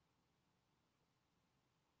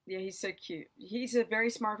 he's so cute. He's a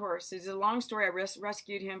very smart horse. It's a long story. I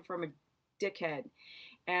rescued him from a dickhead,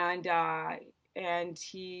 and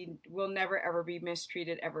he will never ever be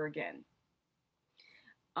mistreated ever again.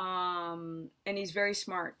 And he's very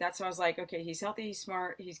smart. That's why I was like, okay, he's healthy, he's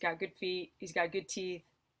smart, he's got good feet, he's got good teeth.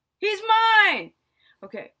 He's mine.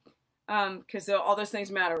 Okay, because all those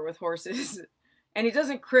things matter with horses, and he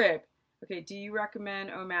doesn't crib. Okay, do you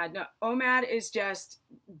recommend OMAD? No, OMAD is just,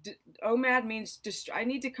 OMAD means, I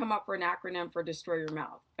need to come up for an acronym for destroy your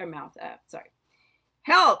mouth. Sorry.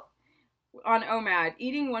 Health on OMAD.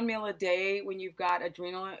 Eating one meal a day when you've got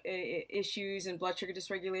adrenal issues and blood sugar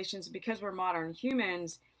dysregulations, because we're modern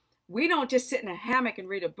humans, we don't just sit in a hammock and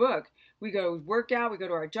read a book. We go work out, we go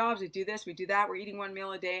to our jobs, we do this, we do that. We're eating one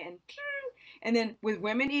meal a day. And then with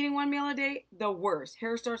women eating one meal a day, the worst.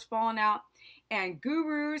 Hair starts falling out. And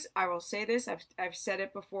gurus, I will say this, I've said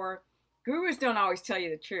it before, gurus don't always tell you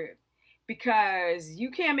the truth, because you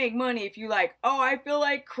can't make money if you like, oh, I feel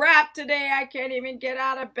like crap today, I can't even get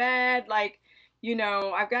out of bed, like, you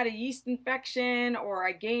know, I've got a yeast infection, or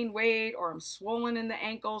I gained weight, or I'm swollen in the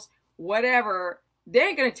ankles, whatever. They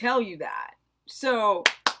ain't gonna tell you that. So,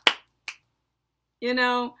 you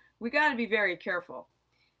know, we got to be very careful.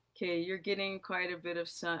 Okay, you're getting quite a bit of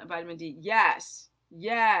vitamin D. Yes,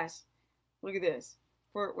 yes. Look at this.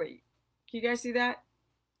 Wait, can you guys see that?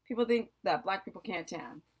 People think that black people can't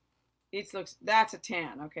tan. That's a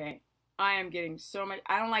tan, okay? I am getting so much.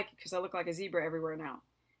 I don't like it because I look like a zebra everywhere now.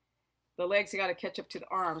 The legs got to catch up to the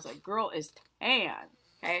arms. Like, girl is tan,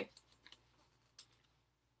 okay?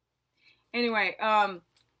 Anyway,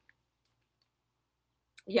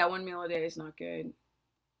 yeah, one meal a day is not good.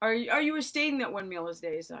 Are you stating that one meal a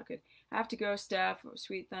day is not good? I have to go, Steph.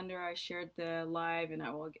 Sweet Thunder, I shared the live, and I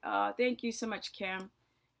will. Thank you so much, Cam.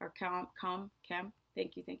 Or Cam.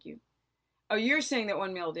 Thank you. Oh, you're saying that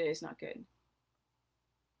one meal a day is not good.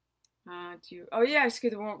 Oh yeah, it's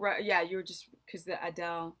good. Yeah, you were just because the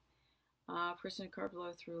Adele. Person carb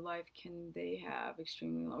low through life, can they have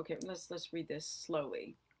extremely low? Okay, let's read this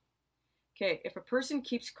slowly. Okay, if a person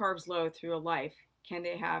keeps carbs low through a life, can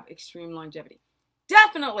they have extreme longevity?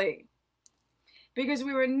 Definitely, because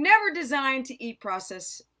we were never designed to eat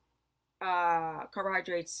processed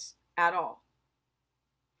carbohydrates at all.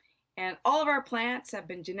 And all of our plants have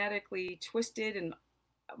been genetically twisted and,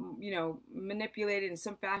 manipulated in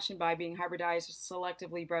some fashion by being hybridized,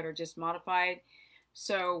 selectively bred, or just modified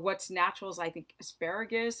So what's natural is, I think,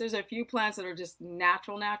 asparagus. There's a few plants that are just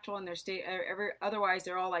natural in their state. Otherwise,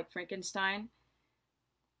 they're all like Frankenstein.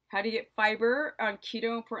 How do you get fiber on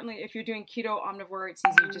keto? Importantly, if you're doing keto omnivore, it's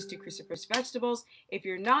easy to just do cruciferous vegetables. If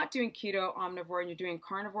you're not doing keto omnivore and you're doing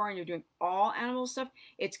carnivore and you're doing all animal stuff,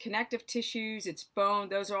 it's connective tissues, it's bone.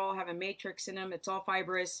 Those are all have a matrix in them. It's all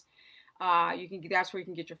fibrous. That's where you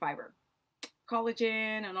can get your fiber,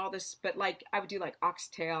 collagen, and all this. But like I would do like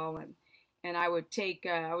oxtail, and I would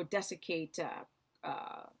desiccate the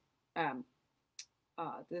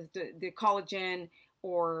collagen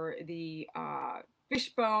or the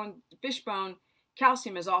fish bone.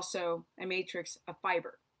 Calcium is also a matrix of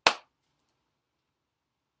fiber.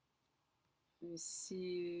 Let me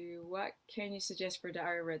see. What can you suggest for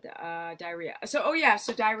diarrhea? Diarrhea. So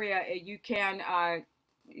diarrhea. You can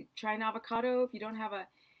try an avocado if you don't have a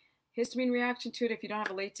histamine reaction to it. If you don't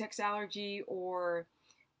have a latex allergy, or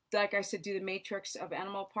like I said, do the matrix of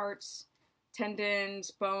animal parts, tendons,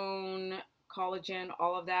 bone, collagen.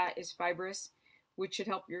 All of that is fibrous, which should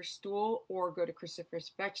help your stool, or go to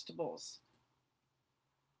cruciferous vegetables.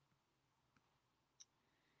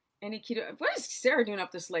 Any keto? What is Sarah doing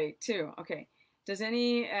up this late too? Okay. Does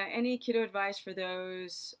any keto advice for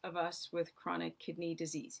those of us with chronic kidney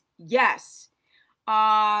disease? Yes.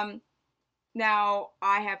 Now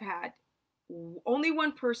I have had only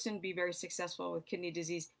one person be very successful with kidney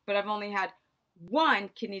disease, but I've only had one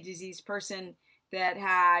kidney disease person that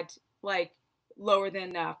had like lower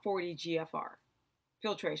than 40 GFR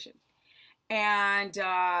filtration. And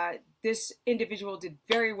this individual did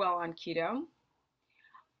very well on keto.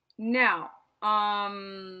 Now,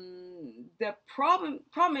 the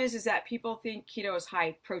problem is that people think keto is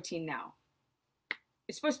high protein now.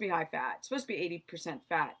 It's supposed to be high fat. It's supposed to be 80%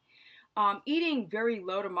 fat. Eating very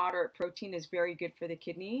low to moderate protein is very good for the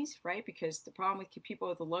kidneys, right? Because the problem with people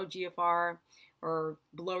with a low GFR or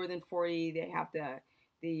lower than 40, they have the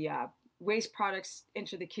waste products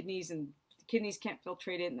enter the kidneys, and the kidneys can't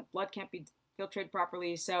filtrate it, and the blood can't be filtrated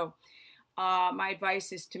properly. So my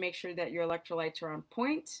advice is to make sure that your electrolytes are on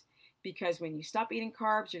point, because when you stop eating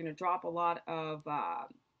carbs, you're going to drop a lot of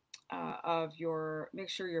make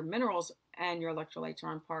sure your minerals and your electrolytes are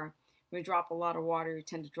on par. When you drop a lot of water, you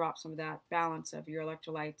tend to drop some of that balance of your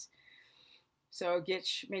electrolytes. So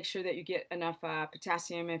make sure that you get enough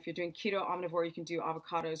potassium. If you're doing keto omnivore, you can do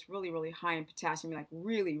avocados really, really high in potassium, like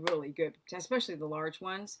really, really good, especially the large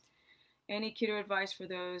ones. Any keto advice for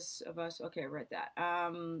those of us? Okay, I read that.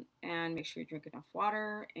 And make sure you drink enough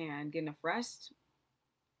water and get enough rest,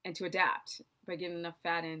 and to adapt by getting enough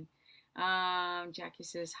fat in. Jackie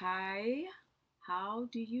says, hi, how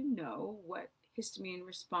do you know what histamine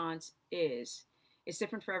response is? It's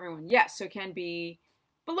different for everyone. Yes, so it can be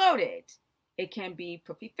bloated. It can be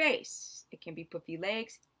puffy face. It can be puffy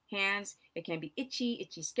legs, hands. It can be itchy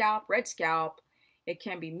scalp, red scalp. It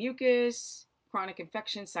can be mucus, chronic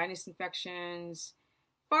infections, sinus infections,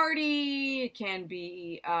 farty. It can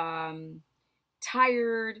be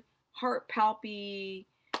tired, heart palpy,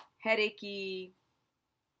 headachy,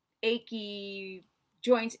 achy,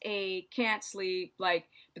 joints ache, can't sleep, but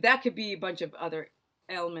that could be a bunch of other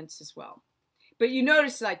ailments as well. But you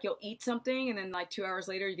notice, like, you'll eat something and then like 2 hours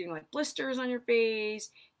later you're getting like blisters on your face,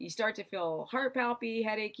 you start to feel heart palpy,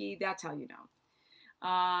 headachy. That's how you know.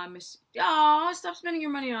 Stop spending your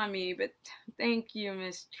money on me. But thank you,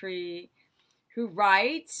 Miss Tree, who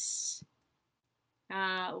writes,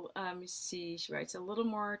 let me see, she writes, a little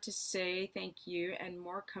more to say, thank you, and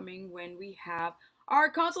more coming when we have our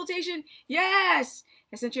consultation. Yes,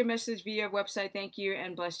 I sent you a message via website. Thank you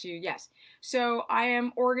and bless you. Yes, so I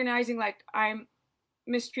am organizing, I'm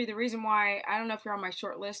Miss Tree. The reason why, I don't know if you're on my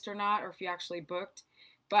short list or not, or if you actually booked,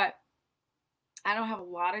 but I don't have a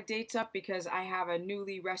lot of dates up because I have a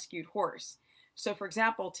newly rescued horse. So for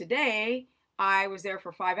example, today I was there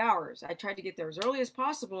for 5 hours. I tried to get there as early as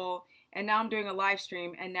possible, and now I'm doing a live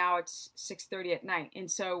stream, and now it's 6:30 at night. And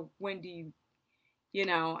so when do you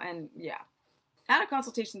and yeah. I had a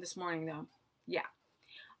consultation this morning though. Yeah.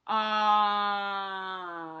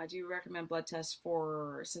 Do you recommend blood tests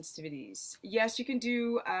for sensitivities? Yes, you can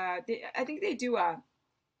do, I think they do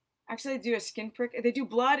actually they do a skin prick. They do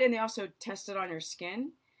blood, and they also test it on your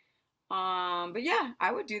skin. But yeah,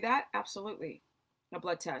 I would do that. Absolutely. A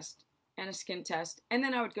blood test and a skin test. And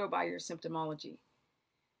then I would go by your symptomology.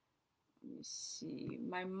 Let me see.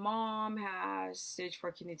 My mom has stage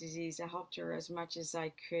 4 kidney disease. I helped her as much as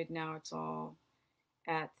I could. Now it's all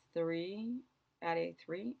at A3.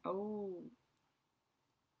 Oh,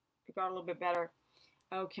 it got a little bit better.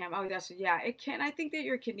 Oh, Cam. Oh, yeah, it can. I think that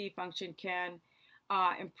your kidney function can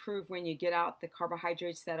improve when you get out the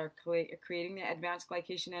carbohydrates that are creating the advanced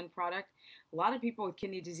glycation end product. A lot of people with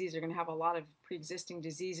kidney disease are going to have a lot of pre-existing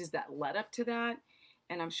diseases that led up to that.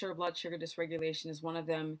 And I'm sure blood sugar dysregulation is one of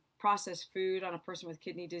them. Processed food on a person with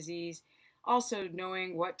kidney disease. Also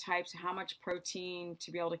knowing what types, how much protein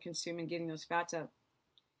to be able to consume and getting those fats up.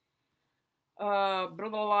 Blah, blah,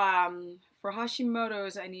 blah. For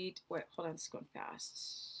Hashimoto's, I need, wait, hold on, it's going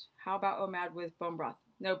fast. How about OMAD with bone broth?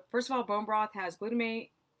 No, first of all, bone broth has glutamate,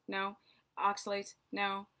 no. Oxalates,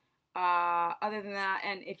 no. Other than that,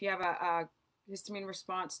 and if you have a histamine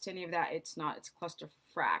response to any of that, it's not, it's cluster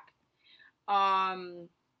frac.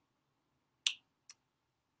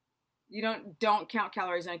 You don't count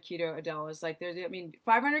calories on keto, Adele. It's like there's, I mean,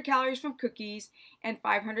 500 calories from cookies and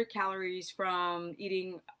 500 calories from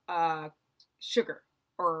eating sugar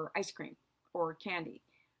or ice cream or candy.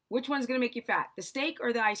 Which one's going to make you fat? The steak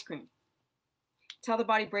or the ice cream? It's how the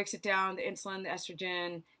body breaks it down. The insulin, the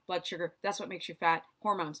estrogen, blood sugar. That's what makes you fat.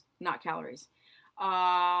 Hormones, not calories.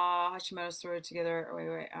 Hashimoto's throw it together.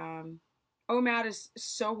 Wait. OMAD is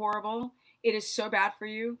so horrible. It is so bad for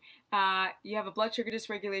you. You have a blood sugar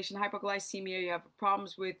dysregulation, hypoglycemia, you have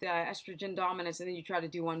problems with estrogen dominance, and then you try to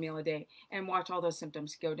do one meal a day and watch all those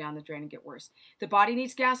symptoms go down the drain and get worse. The body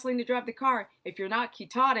needs gasoline to drive the car. If you're not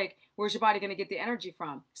ketotic, where's your body going to get the energy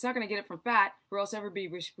from? It's not going to get it from fat, or else everybody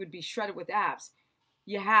would be shredded with abs.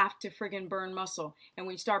 You have to friggin' burn muscle. And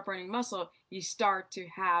when you start burning muscle, you start to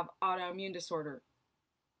have autoimmune disorder.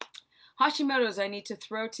 Hashimoto's, I need to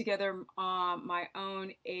throw together my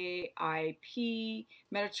own AIP,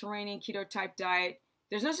 Mediterranean keto type diet.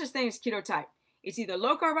 There's no such thing as keto type. It's either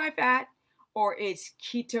low carb, high fat, or it's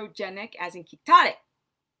ketogenic, as in ketotic.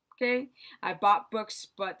 Okay? I bought books,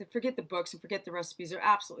 but forget the books and forget the recipes. They're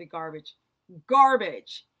absolutely garbage.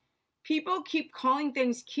 Garbage. People keep calling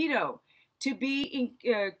things keto. To be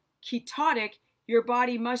ketotic, your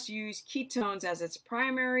body must use ketones as its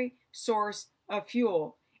primary source of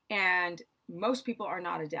fuel. And most people are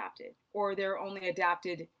not adapted, or they're only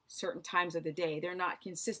adapted certain times of the day. They're not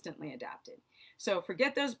consistently adapted. So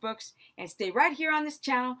forget those books and stay right here on this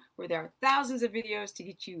channel where there are thousands of videos to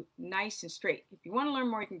get you nice and straight. If you want to learn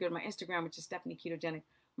more, you can go to my Instagram, which is Stephanie Ketogenic,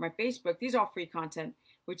 or my Facebook. These are all free content,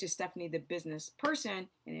 which is Stephanie the Business Person.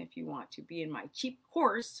 And if you want to be in my cheap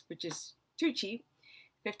course, which is too cheap,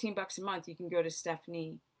 $15 a month, you can go to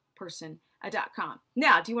stephanieperson.com.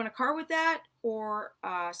 Now, do you want a car with that or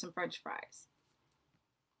some French fries?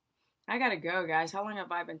 I gotta go, guys. How long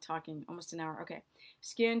have I been talking? Almost an hour. Okay.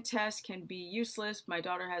 Skin tests can be useless. My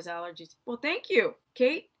daughter has allergies. Well, thank you,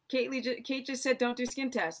 Kate. Kate just said don't do skin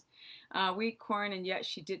tests. We corn, and yet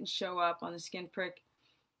she didn't show up on the skin prick.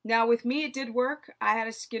 Now, with me, it did work. I had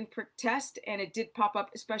a skin prick test, and it did pop up,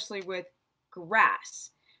 especially with grass.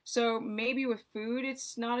 So maybe with food,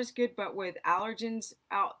 it's not as good, but with allergens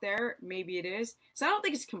out there, maybe it is. So I don't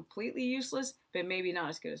think it's completely useless, but maybe not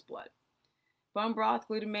as good as blood. Bone broth,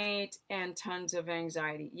 glutamate, and tons of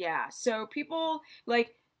anxiety. Yeah, so people,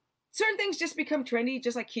 like, certain things just become trendy,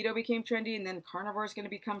 just like keto became trendy, and then carnivore is going to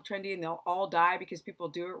become trendy, and they'll all die because people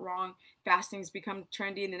do it wrong. Fasting's become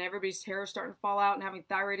trendy, and then everybody's hair is starting to fall out and having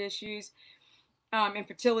thyroid issues,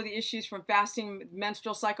 infertility issues from fasting,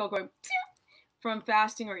 menstrual cycle going from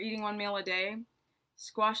fasting or eating one meal a day.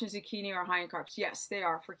 Squash and zucchini are high in carbs. Yes, they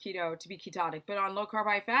are for keto, to be ketotic. But on low carb,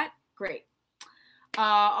 high fat, great.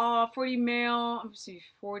 40 male, let's see,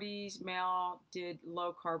 40s male did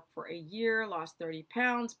low carb for a year, lost 30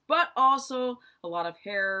 pounds, but also a lot of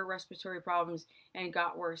hair, respiratory problems, and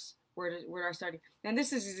got worse. Where did I start? And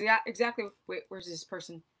this is exactly, wait, where's this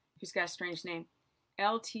person who's got a strange name?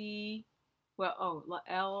 L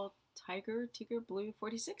Tiger Blue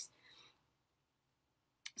 46.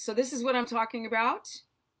 So this is what I'm talking about.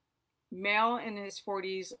 Male in his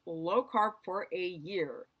 40s, low carb for a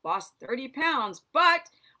year, lost 30 pounds, but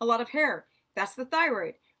a lot of hair. That's the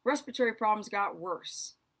thyroid. Respiratory problems got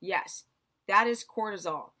worse. Yes, that is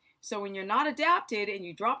cortisol. So when you're not adapted and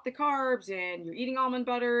you drop the carbs and you're eating almond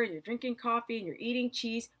butter and you're drinking coffee and you're eating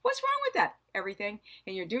cheese, what's wrong with that? Everything.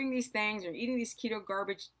 And you're doing these things, you're eating these keto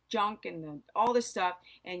garbage junk and all this stuff,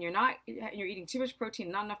 and you're eating too much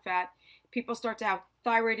protein, not enough fat. People start to have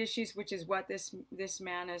thyroid issues, which is what this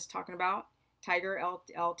man is talking about. Tiger,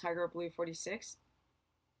 Tiger Blue 46.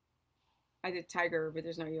 I did Tiger, but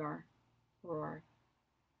there's no ER or R.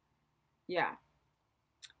 Yeah.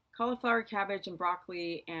 Cauliflower, cabbage, and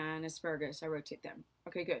broccoli, and asparagus. I rotate them.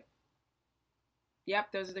 Okay, good.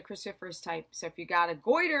 Yep, those are the cruciferous type. So if you got a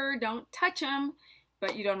goiter, don't touch them,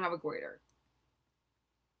 but you don't have a goiter.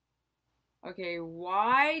 Okay,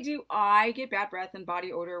 why do I get bad breath and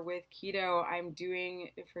body odor with keto? I'm doing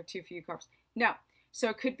it for too few carbs. No, So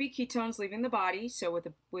it could be ketones leaving the body. So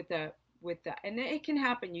and it can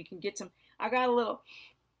happen. You can get some. I got a little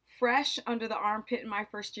fresh under the armpit in my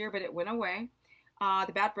first year, but it went away.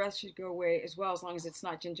 The bad breath should go away as well, as long as it's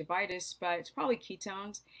not gingivitis, but it's probably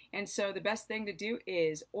ketones. And so the best thing to do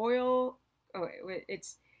is oil. Oh, wait,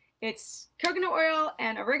 it's coconut oil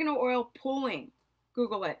and oregano oil pooling.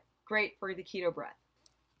 Google it. Great for the keto breath.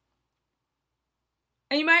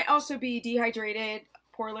 And you might also be dehydrated,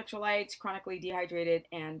 poor electrolytes, chronically dehydrated,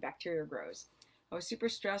 and bacteria grows. I was super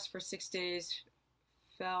stressed for 6 days.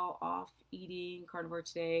 Fell off eating carnivore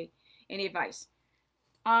today. Any advice?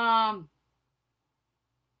 Yeah,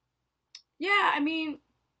 I mean,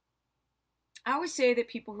 I always say that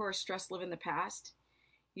people who are stressed live in the past.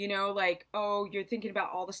 You know, like, oh, you're thinking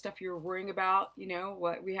about all the stuff you're worrying about. You know,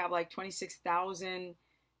 what we have like 26,000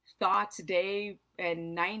 thoughts a day,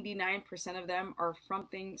 and 99% of them are from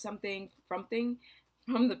something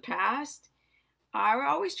from the past. I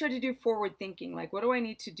always try to do forward thinking. Like, what do I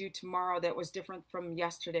need to do tomorrow that was different from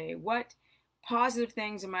yesterday? What positive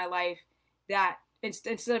things in my life that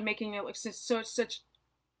instead of making it look such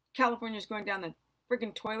California's going down the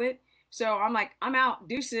freaking toilet. So I'm like, I'm out.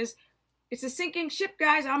 Deuces. It's a sinking ship,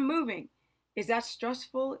 guys. I'm moving. Is that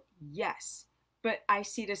stressful? Yes. But I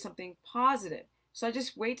see it as something positive. So I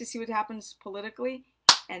just wait to see what happens politically,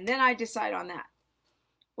 and then I decide on that.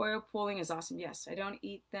 Oil pooling is awesome. Yes, I don't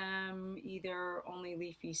eat them either. Only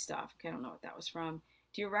leafy stuff. Okay, I don't know what that was from.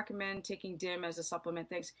 Do you recommend taking DIM as a supplement?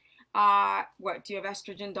 Thanks. What, do you have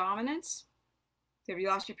estrogen dominance? Have you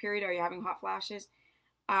lost your period? Are you having hot flashes?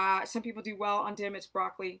 Some people do well on DIM. It's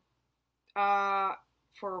broccoli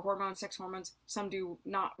for hormones, sex hormones. Some do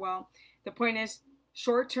not well. The point is,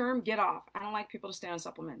 short term, get off. I don't like people to stay on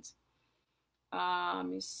supplements. Let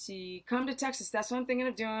me see. Come to Texas. That's what I'm thinking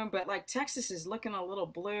of doing. But like Texas is looking a little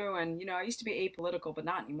blue, and you know, I used to be apolitical, but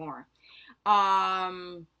not anymore.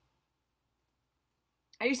 I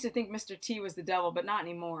used to think Mr. T was the devil, but not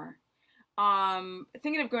anymore.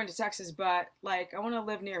 Thinking of going to Texas, but like I want to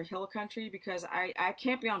live near hill country because I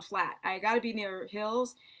can't be on flat. I got to be near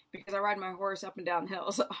hills because I ride my horse up and down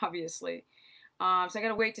hills, obviously. So I got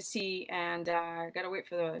to wait to see, and got to wait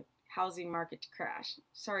for the housing market to crash.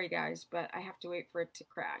 Sorry guys, but I have to wait for it to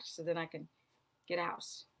crash so then I can get a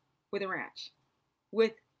house with a ranch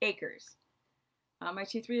with acres. My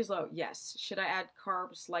T3 is low. Yes. Should I add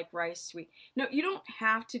carbs like rice, sweet? No, you don't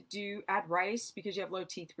have to add rice because you have low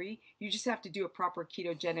T3. You just have to do a proper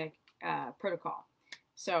ketogenic protocol.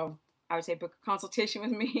 So I would say book a consultation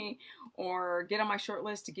with me, or get on my short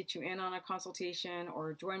list to get you in on a consultation,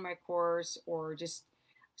 or join my course, or just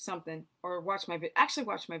something, or watch my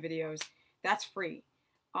videos. That's free.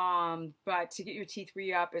 But to get your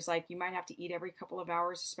T3 up is like you might have to eat every couple of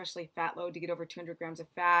hours, especially fat load, to get over 200 grams of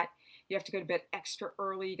fat. You have to go to bed extra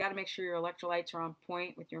early. You got to make sure your electrolytes are on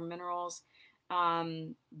point with your minerals.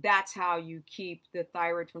 That's how you keep the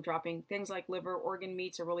thyroid from dropping. Things like liver, organ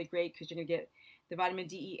meats are really great because you're going to get the vitamin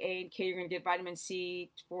D, E, A, and K. You're going to get vitamin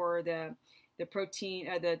C for the protein,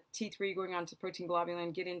 the T3 going on to protein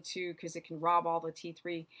globulin, get into, because it can rob all the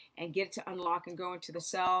T3 and get it to unlock and go into the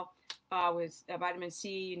cell. With vitamin C,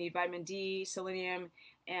 you need vitamin D, selenium,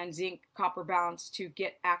 and zinc, copper balance to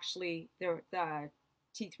get actually the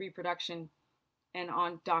T3 production and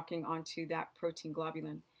on docking onto that protein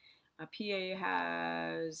globulin. Pennsylvania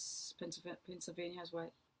has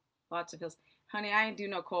what? Lots of hills. Honey, I ain't do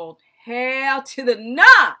no cold. Hell to the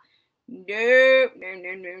nah! No.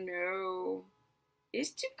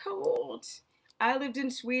 It's too cold. I lived in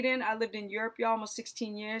Sweden. I lived in Europe, y'all, almost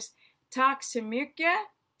 16 years. Tack så mycket,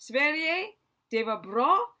 Sverige. Det var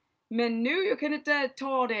bra. Men nu, jag kan inte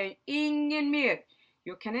ta det. Ingen mer.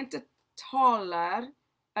 Jag kan inte tar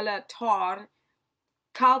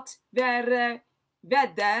kallt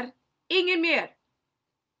väder. Ingen mer.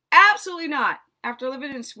 Absolutely not. After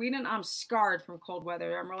living in Sweden, I'm scarred from cold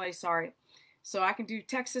weather. I'm really sorry. So I can do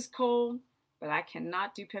Texas cold, but I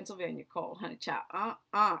cannot do Pennsylvania cold, honey child.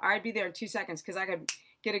 I'd be there in 2 seconds because I could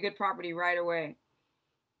get a good property right away.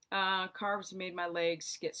 Carbs made my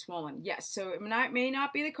legs get swollen. Yes, so it may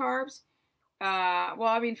not be the carbs. Well,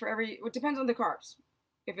 I mean, it depends on the carbs.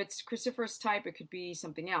 If it's cruciferous type, it could be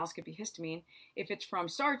something else. It could be histamine. If it's from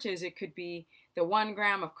starches, it could be the 1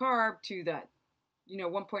 gram of carb to the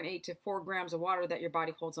 1.8 to 4 grams of water that your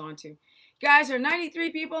body holds on to. Guys, there are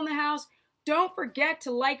 93 people in the house. Don't forget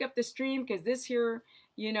to like up the stream because this here,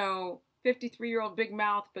 53-year-old big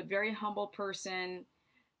mouth but very humble person,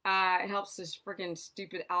 it helps this freaking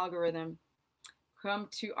stupid algorithm. Come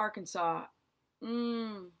to Arkansas. I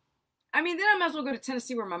mean, then I might as well go to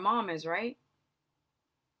Tennessee where my mom is, right?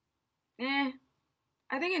 I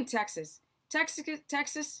think in Texas,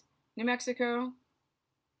 New Mexico,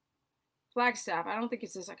 Flagstaff. I don't think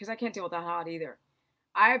it's this because I can't deal with that hot either.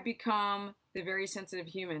 I have become the very sensitive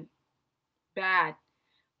human. Bad.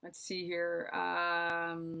 Let's see here.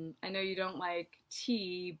 I know you don't like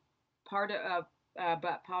tea.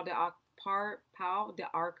 But Pau de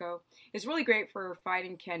Arco is really great for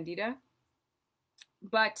fighting candida.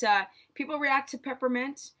 But people react to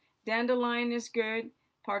peppermint. Dandelion is good.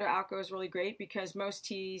 Pau de Arco is really great because most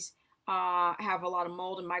teas have a lot of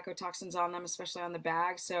mold and mycotoxins on them, especially on the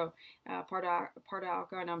bag. So Pau de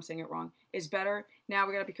Arco, I know I'm saying it wrong, is better. Now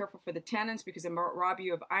we got to be careful for the tannins because it might rob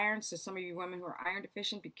you of iron. So some of you women who are iron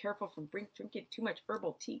deficient, be careful from drinking too much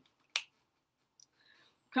herbal tea.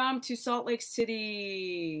 Come to Salt Lake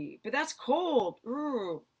City. But that's cold.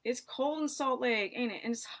 Ooh, it's cold in Salt Lake, ain't it?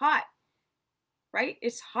 And it's hot, right?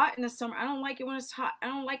 It's hot in the summer. I don't like it when it's hot. I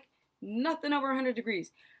don't like nothing over 100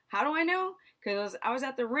 degrees. How do I know? Because I was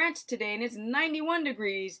at the ranch today and it's 91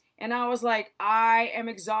 degrees and I was like, I am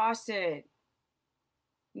exhausted.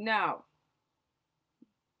 No.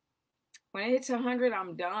 When it hits 100,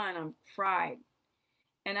 I'm done. I'm fried.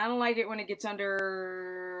 And I don't like it when it gets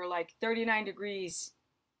under like 39 degrees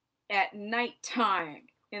at nighttime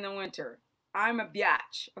in the winter. I'm a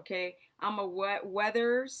biatch, okay? I'm a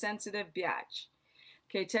weather sensitive biatch.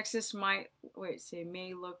 Okay, Texas may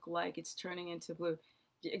look like it's turning into blue.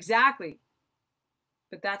 Exactly.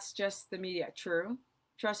 But that's just the media. True.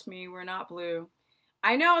 Trust me, we're not blue.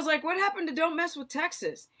 I know, I was like, what happened to don't mess with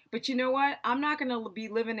Texas? But you know what? I'm not going to be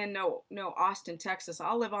living in no Austin, Texas.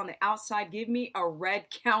 I'll live on the outside. Give me a red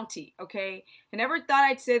county, okay? I never thought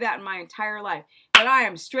I'd say that in my entire life. But I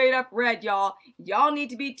am straight up red, y'all. Y'all need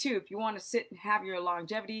to be too if you want to sit and have your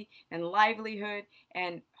longevity and livelihood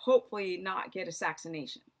and hopefully not get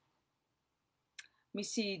assassination. Let me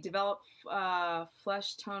see. Develop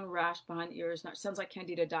flesh tone rash behind the ears. Now, it sounds like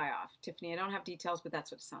candida die-off. Tiffany, I don't have details, but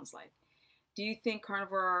that's what it sounds like. Do you think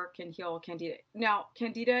carnivore can heal candida? Now,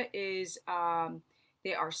 candida is,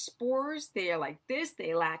 they are spores. They are like this.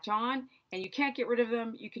 They latch on, and you can't get rid of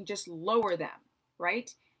them. You can just lower them,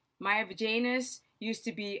 right? My vaginas used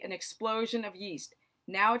to be an explosion of yeast.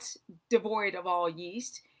 Now it's devoid of all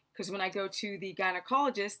yeast because when I go to the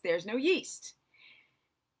gynecologist, there's no yeast.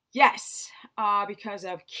 Yes, because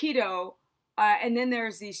of keto. And then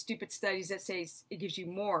there's these stupid studies that say it gives you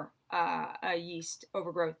more yeast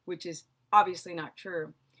overgrowth, which is obviously not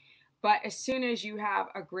true. But as soon as you have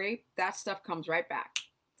a grape, that stuff comes right back.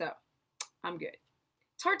 So I'm good.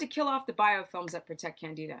 It's hard to kill off the biofilms that protect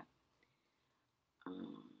candida.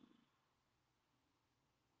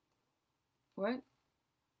 What?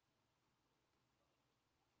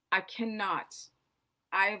 I cannot.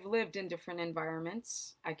 I've lived in different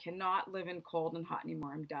environments. I cannot live in cold and hot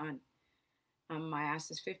anymore. I'm done. My ass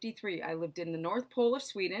is 53. I lived in the North Pole of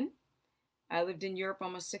Sweden. I lived in Europe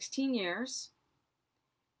almost 16 years.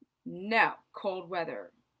 No, cold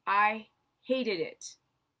weather. I hated it.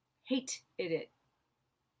 Hated it.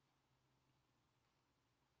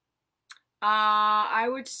 I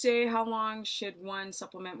would say how long should one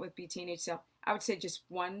supplement with betaine HCl? I would say just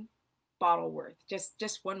one bottle worth.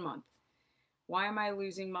 Just 1 month. Why am I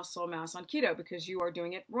losing muscle mass on keto? Because you are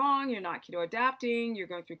doing it wrong. You're not keto adapting. You're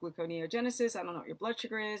going through gluconeogenesis. I don't know what your blood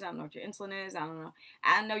sugar is. I don't know what your insulin is. I don't know.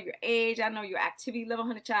 I don't know your age. I don't know your activity level,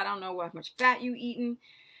 honey chat. I don't know how much fat you eating.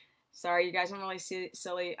 Sorry, you guys, I'm really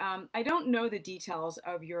silly. I don't know the details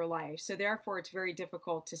of your life, so therefore it's very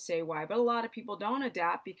difficult to say why. But a lot of people don't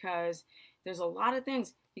adapt because there's a lot of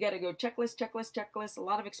things. You got to go checklist, a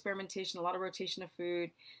lot of experimentation, a lot of rotation of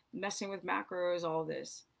food, messing with macros, all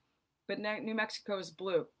this. But New Mexico is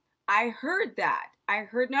blue. I heard that. I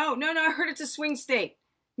heard, no, I heard it's a swing state.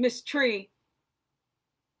 Miss Tree.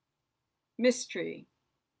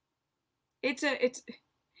 It's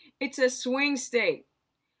a swing state.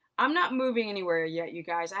 I'm not moving anywhere yet, you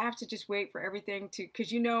guys. I have to just wait for everything to,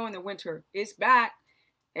 because in the winter, it's back.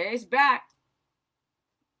 It's back.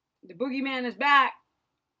 The boogeyman is back.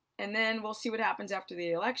 And then we'll see what happens after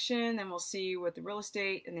the election. Then we'll see what the real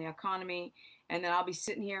estate and the economy. And then I'll be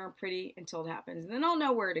sitting here pretty until it happens. And then I'll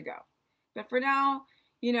know where to go. But for now,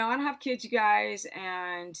 I don't have kids, you guys.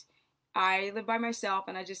 And I live by myself.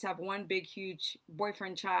 And I just have one big, huge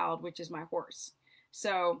boyfriend child, which is my horse.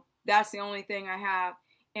 So that's the only thing I have.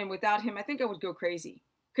 And without him, I think I would go crazy.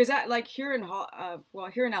 Because here in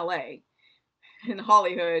LA, in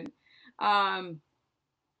Hollywood,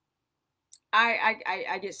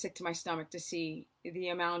 I get sick to my stomach to see the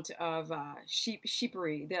amount of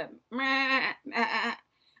sheepery.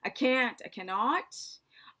 I cannot.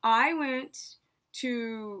 I went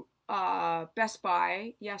to Best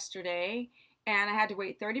Buy yesterday, and I had to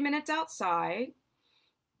wait 30 minutes outside.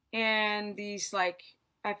 And these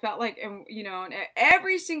I felt like, and you know, and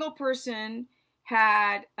every single person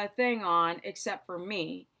had a thing on except for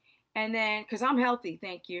me. And then, because I'm healthy,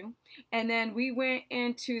 thank you. And then we went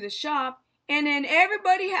into the shop, and then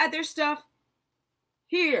everybody had their stuff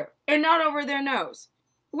here and not over their nose.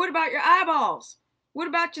 What about your eyeballs? What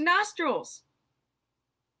about your nostrils?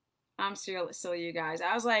 I'm serious, silly, you guys.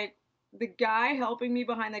 I was like, the guy helping me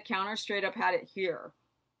behind the counter straight up had it here.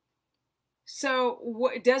 So,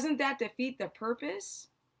 what doesn't that defeat the purpose?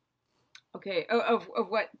 Okay, of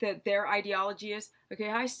what their ideology is. Okay,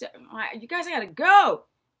 hi, you guys, I gotta go.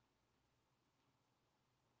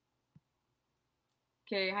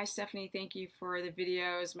 Okay, hi Stephanie, thank you for the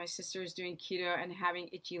videos. My sister is doing keto and having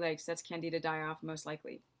itchy legs. That's candida die-off, most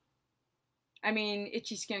likely. I mean,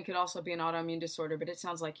 itchy skin could also be an autoimmune disorder, but it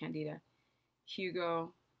sounds like candida.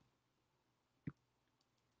 Hugo.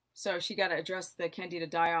 So she got to address the candida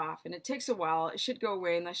die-off, and it takes a while. It should go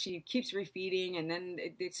away unless she keeps refeeding, and then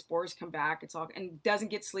the spores come back. It's all, and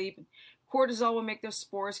doesn't get sleep. Cortisol will make those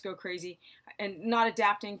spores go crazy, and not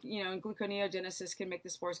adapting, you know, and gluconeogenesis can make the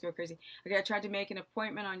spores go crazy. Okay, I tried to make an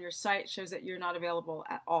appointment on your site. It shows that you're not available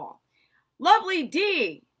at all. Lovely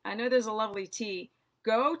D. I know there's a lovely T.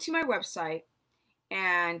 Go to my website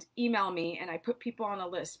and email me, and I put people on a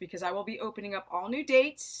list because I will be opening up all new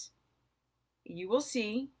dates. You will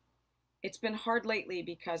see. It's been hard lately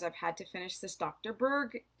because I've had to finish this Dr.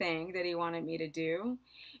 Berg thing that he wanted me to do,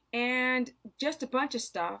 and just a bunch of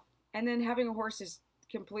stuff. And then having a horse is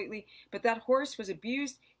completely, but that horse was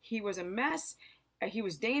abused. He was a mess. He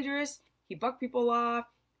was dangerous. He bucked people off.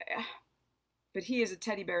 But he is a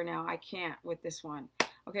teddy bear now. I can't with this one.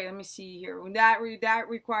 Okay, let me see here. That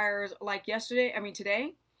requires, like yesterday, I mean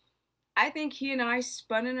today, I think he and I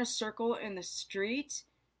spun in a circle in the street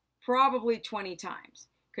probably 20 times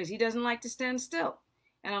because he doesn't like to stand still.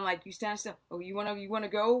 And I'm like, you stand still. Oh, you wanna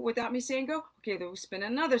go without me saying go? Okay, then we'll spin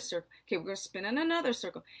in another circle. Okay, we're gonna spin in another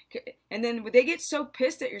circle. Okay. And then they get so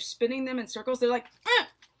pissed that you're spinning them in circles, they're like, ah!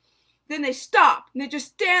 Then they stop and they just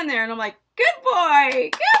stand there, and I'm like, good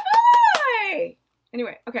boy, good boy.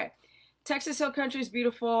 Anyway, okay. Texas Hill Country is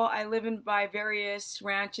beautiful. I live in by various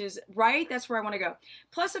ranches, right? That's where I want to go.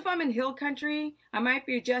 Plus, if I'm in Hill Country, I might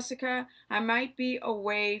be Jessica. I might be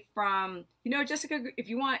away from, you know, Jessica, if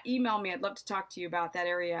you want to email me, I'd love to talk to you about that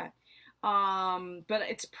area. But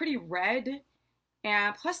it's pretty red.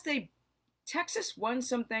 And plus, Texas won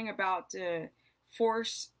something about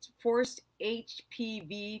forced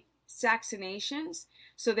HPV vaccinations.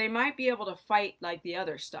 So they might be able to fight like the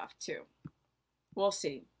other stuff too. We'll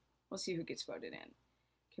see. We'll see who gets voted in.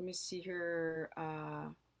 Can we see her?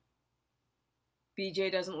 BJ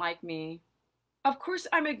doesn't like me. Of course,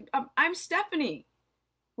 I'm Stephanie.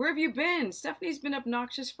 Where have you been? Stephanie's been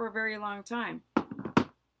obnoxious for a very long time.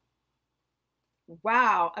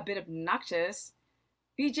 Wow, a bit obnoxious.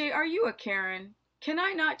 BJ, are you a Karen? Can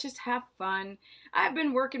I not just have fun? I've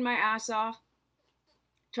been working my ass off,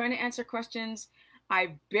 trying to answer questions.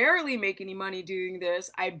 I barely make any money doing this.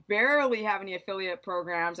 I barely have any affiliate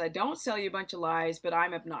programs. I don't sell you a bunch of lies, but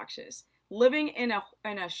I'm obnoxious. Living in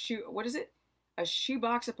a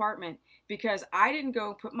shoebox apartment because I didn't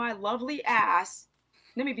go put my lovely ass.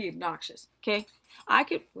 Let me be obnoxious, okay? I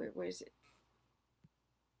could, where is it?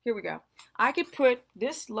 Here we go. I could put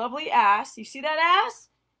this lovely ass. You see that ass?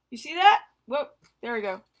 You see that? Whoa, there we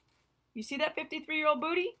go. You see that 53-year-old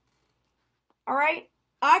booty? All right?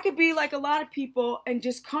 I could be like a lot of people and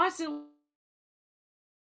just constantly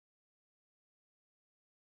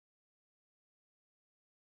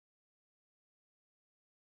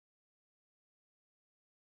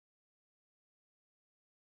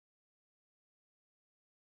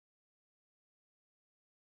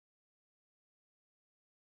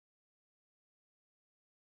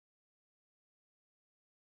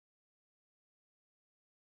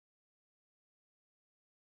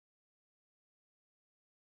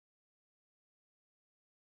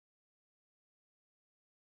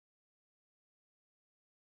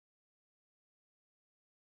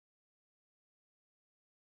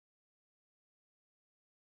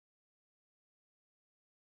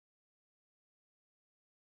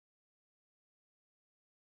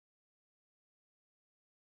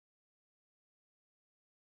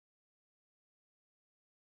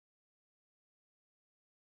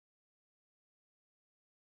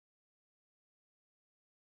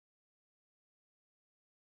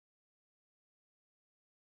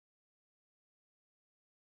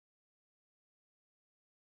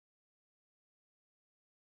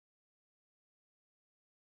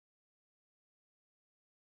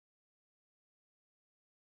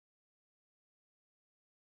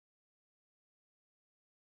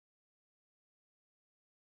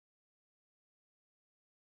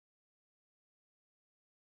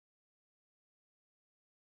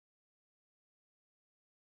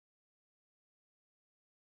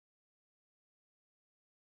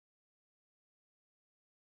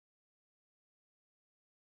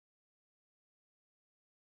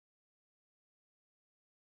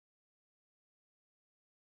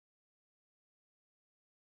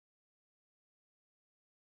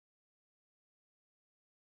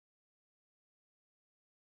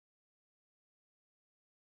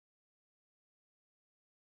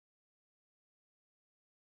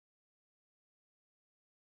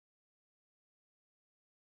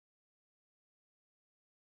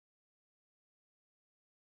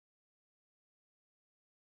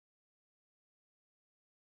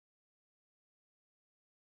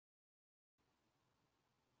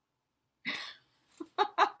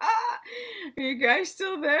Are you guys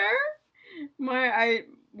still there?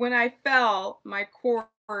 When I fell, my cord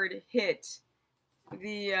hit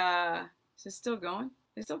the is it still going?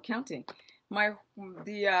 It's still counting. My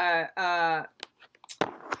the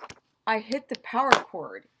I hit the power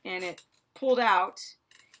cord and it pulled out,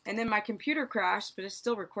 and then my computer crashed, but it's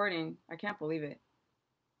still recording. I can't believe it.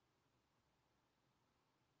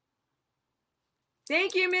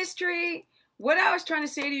 Thank you, Mystery. What I was trying to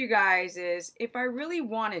say to you guys is, if I really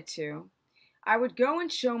wanted to, I would go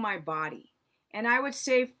and show my body, and I would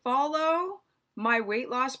say follow my weight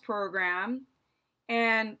loss program.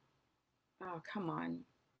 And oh, come on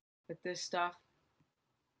with this stuff.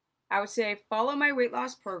 I would say follow my weight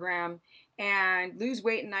loss program and lose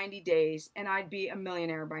weight in 90 days, and I'd be a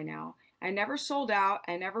millionaire by now. I never sold out.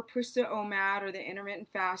 I never pushed the OMAD or the intermittent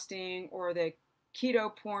fasting or the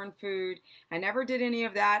keto porn food. I never did any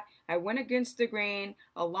of that. I went against the grain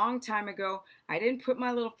a long time ago. I didn't put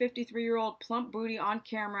my little 53-year-old plump booty on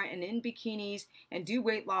camera and in bikinis and do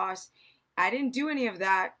weight loss. I didn't do any of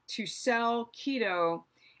that to sell keto,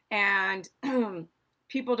 and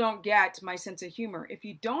people don't get my sense of humor. If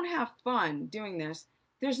you don't have fun doing this,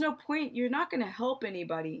 there's no point. You're not going to help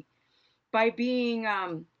anybody by being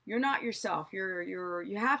you're not yourself.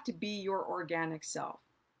 You have to be your organic self.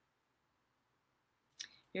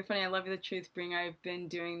 You're funny. I love you, the truth bring. I've been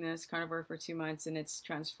doing this carnivore for 2 months and it's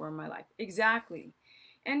transformed my life. Exactly.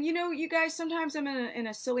 And you know, you guys, sometimes I'm in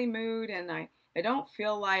a silly mood and I don't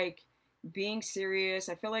feel like being serious.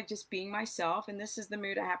 I feel like just being myself, and this is the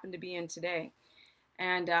mood I happen to be in today.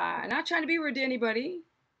 And I'm not trying to be rude to anybody,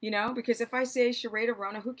 you know, because if I say Sharada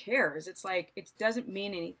Rona, who cares? It's like, it doesn't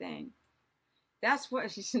mean anything. That's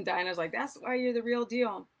what she's in. Dinah's like, that's why you're the real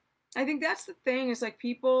deal. I think that's the thing. It's like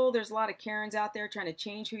people, there's a lot of Karens out there trying to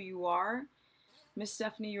change who you are. Miss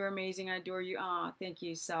Stephanie, you're amazing. I adore you. Ah, thank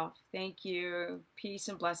you, self. Thank you. Peace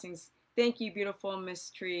and blessings. Thank you, beautiful Miss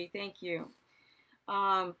Tree. Thank you.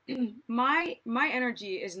 My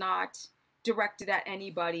energy is not directed at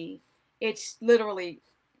anybody. It's literally,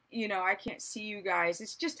 you know, I can't see you guys.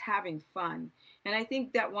 It's just having fun. And I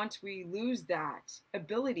think that once we lose that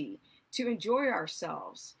ability to enjoy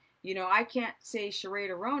ourselves, you know, I can't say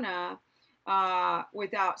Sharada Rona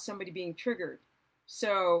without somebody being triggered.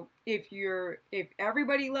 So if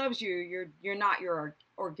everybody loves you, you're not your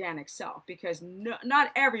organic self, because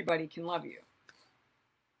not everybody can love you.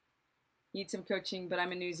 Need some coaching, but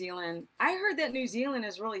I'm in New Zealand. I heard that New Zealand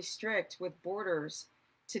is really strict with borders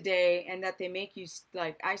today, and that they make you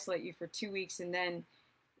like isolate you for 2 weeks, and then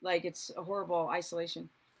like it's a horrible isolation.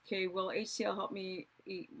 Okay, will HCL help me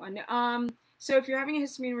eat? So if you're having a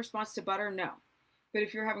histamine response to butter, no. But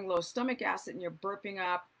if you're having low stomach acid and you're burping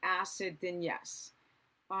up acid, then yes.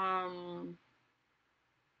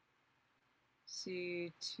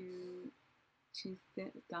 See, to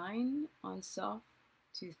thine on self,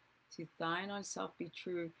 to thine on self be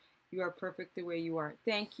true. You are perfect the way you are.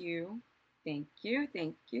 Thank you. Thank you.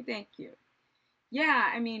 Thank you. Thank you.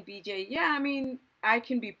 Yeah, I mean, BJ, yeah, I mean, I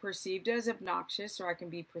can be perceived as obnoxious, or I can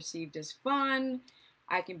be perceived as fun.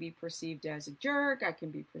 I can be perceived as a jerk. I can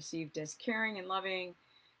be perceived as caring and loving.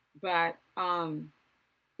 But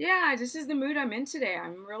yeah, this is the mood I'm in today.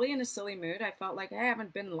 I'm really in a silly mood. I felt like I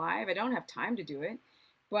haven't been live. I don't have time to do it.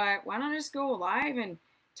 But why don't I just go live and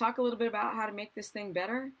talk a little bit about how to make this thing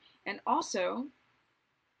better? And also,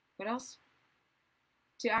 what else?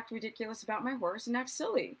 To act ridiculous about my horse and act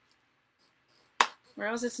silly. Or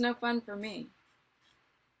else it's no fun for me.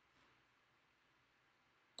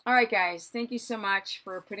 All right, guys. Thank you so much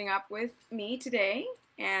for putting up with me today.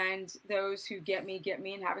 And those who get me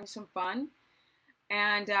and having some fun.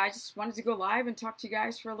 And I just wanted to go live and talk to you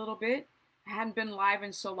guys for a little bit. I hadn't been live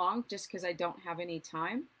in so long just because I don't have any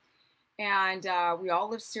time. And we all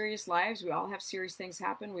live serious lives. We all have serious things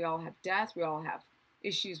happen. We all have death. We all have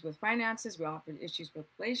issues with finances. We all have issues with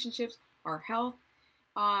relationships, our health.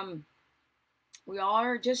 We all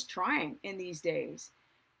are just trying in these days.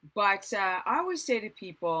 But I always say to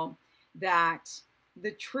people that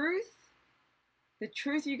the truth,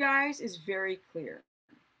 you guys, is very clear.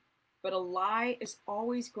 But a lie is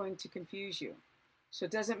always going to confuse you. So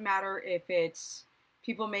it doesn't matter if it's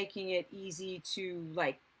people making it easy to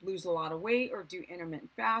like lose a lot of weight or do intermittent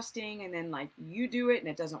fasting, and then like you do it and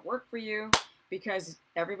it doesn't work for you because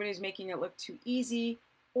everybody's making it look too easy,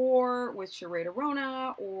 or with Sharada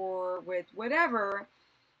Rona or with whatever.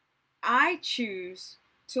 I choose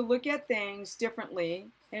to look at things differently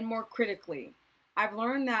and more critically. I've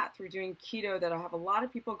learned that through doing keto, that I have a lot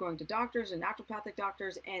of people going to doctors and naturopathic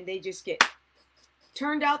doctors, and they just get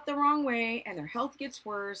turned out the wrong way and their health gets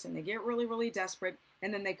worse and they get really, really desperate,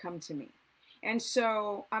 and then they come to me. And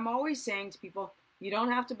so I'm always saying to people, You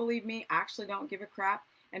don't have to believe me. I actually don't give a crap.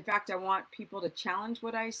 In fact, I want people to challenge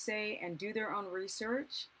what I say and do their own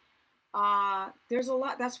research. There's a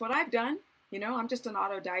lot. That's what I've done. You know, I'm just an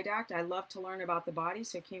autodidact. I love to learn about the body,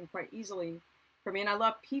 so it came quite easily for me. And I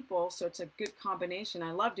love people, so it's a good combination.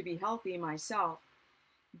 I love to be healthy myself.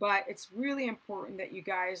 But it's really important that you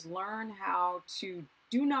guys learn how to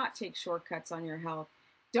do not take shortcuts on your health.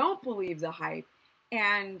 Don't believe the hype.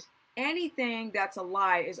 And anything that's a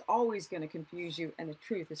lie is always going to confuse you. And the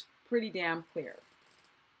truth is pretty damn clear.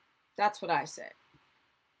 That's what I say.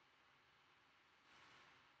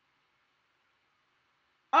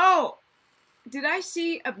 Oh, did I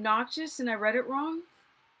see obnoxious and I read it wrong?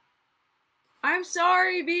 I'm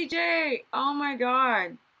sorry, BJ. Oh my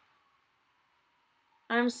God.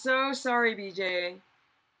 I'm so sorry, BJ.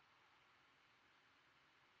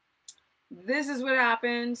 This is what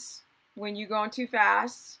happens when you go too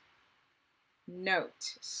fast.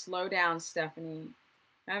 Note, slow down, Stephanie.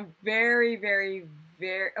 I'm very, very,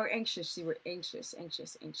 very, oh, anxious. You were anxious.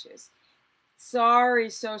 Sorry,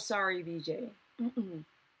 so sorry, BJ.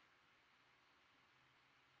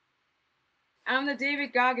 I'm the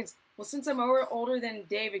David Goggins. Well, since I'm older than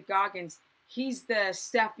David Goggins, he's the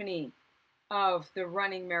Stephanie of the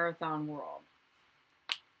running marathon world.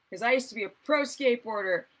 Because I used to be a pro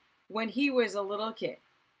skateboarder when he was a little kid.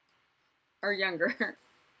 Or younger.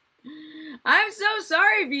 I'm so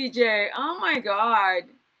sorry, BJ. Oh my God.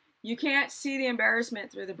 You can't see the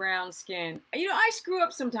embarrassment through the brown skin. You know, I screw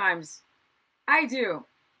up sometimes. I do.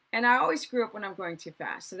 And I always screw up when I'm going too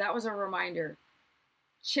fast. So that was a reminder.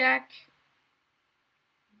 Check.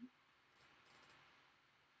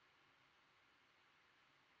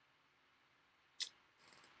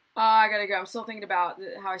 I gotta go. I'm still thinking about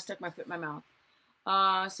how I stuck my foot in my mouth.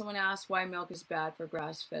 Someone asked why milk is bad for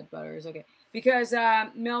grass-fed butters. Okay, because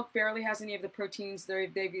milk barely has any of the proteins. They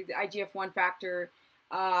the IGF-1 factor.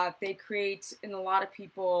 They create, in a lot of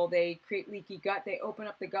people, they create leaky gut. They open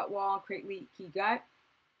up the gut wall and create leaky gut.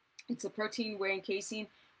 It's a protein whey and casein,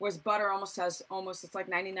 whereas butter almost it's like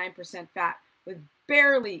 99% fat with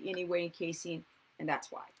barely any whey and casein, and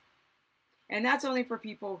that's why. And that's only for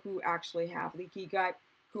people who actually have leaky gut,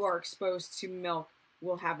 who are exposed to milk,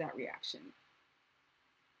 will have that reaction.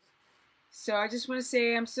 So I just want to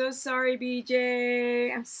say I'm so sorry,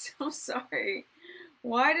 BJ. I'm so sorry.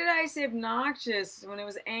 Why did I say obnoxious when it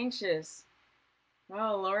was anxious?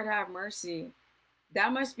 Oh, Lord have mercy.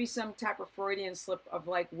 That must be some type of Freudian slip of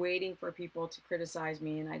like waiting for people to criticize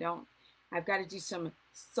me, and I don't. I've got to do some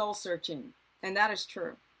soul searching, and that is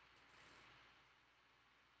true.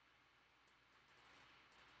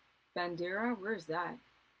 Bandera? Where's that?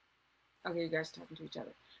 Okay, you guys are talking to each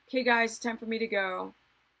other. Okay, guys, time for me to go.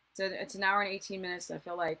 It's an hour and 18 minutes. I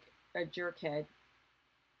feel like a jerkhead.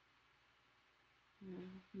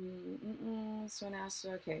 Someone asked,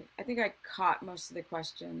 okay. I think I caught most of the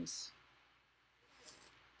questions.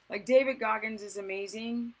 Like, David Goggins is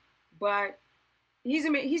amazing, but he's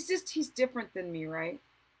different than me, right?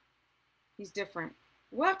 He's different.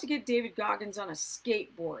 We'll have to get David Goggins on a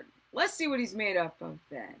skateboard. Let's see what he's made up of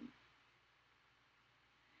then.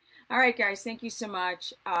 All right, guys, thank you so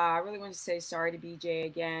much. I really want to say sorry to BJ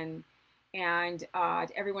again, and to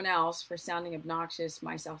everyone else for sounding obnoxious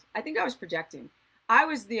myself. I think I was projecting. I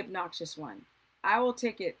was the obnoxious one. I will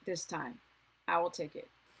take it this time. I will take it.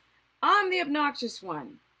 I'm the obnoxious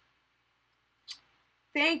one.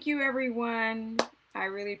 Thank you, everyone. I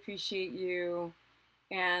really appreciate you,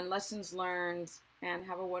 and lessons learned, and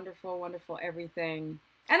have a wonderful, wonderful everything.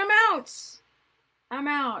 And I'm out. I'm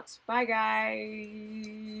out. Bye,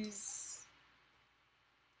 guys.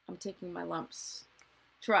 I'm taking my lumps.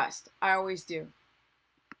 Trust, I always do.